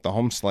check out the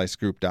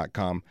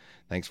homeslicegroup.com.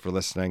 Thanks for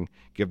listening.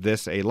 Give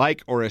this a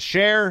like or a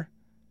share,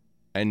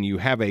 and you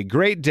have a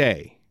great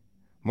day.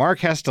 Mark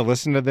has to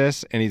listen to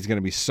this, and he's going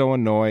to be so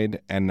annoyed,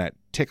 and that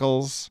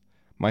tickles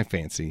my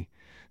fancy.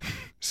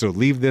 So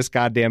leave this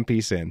goddamn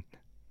piece in.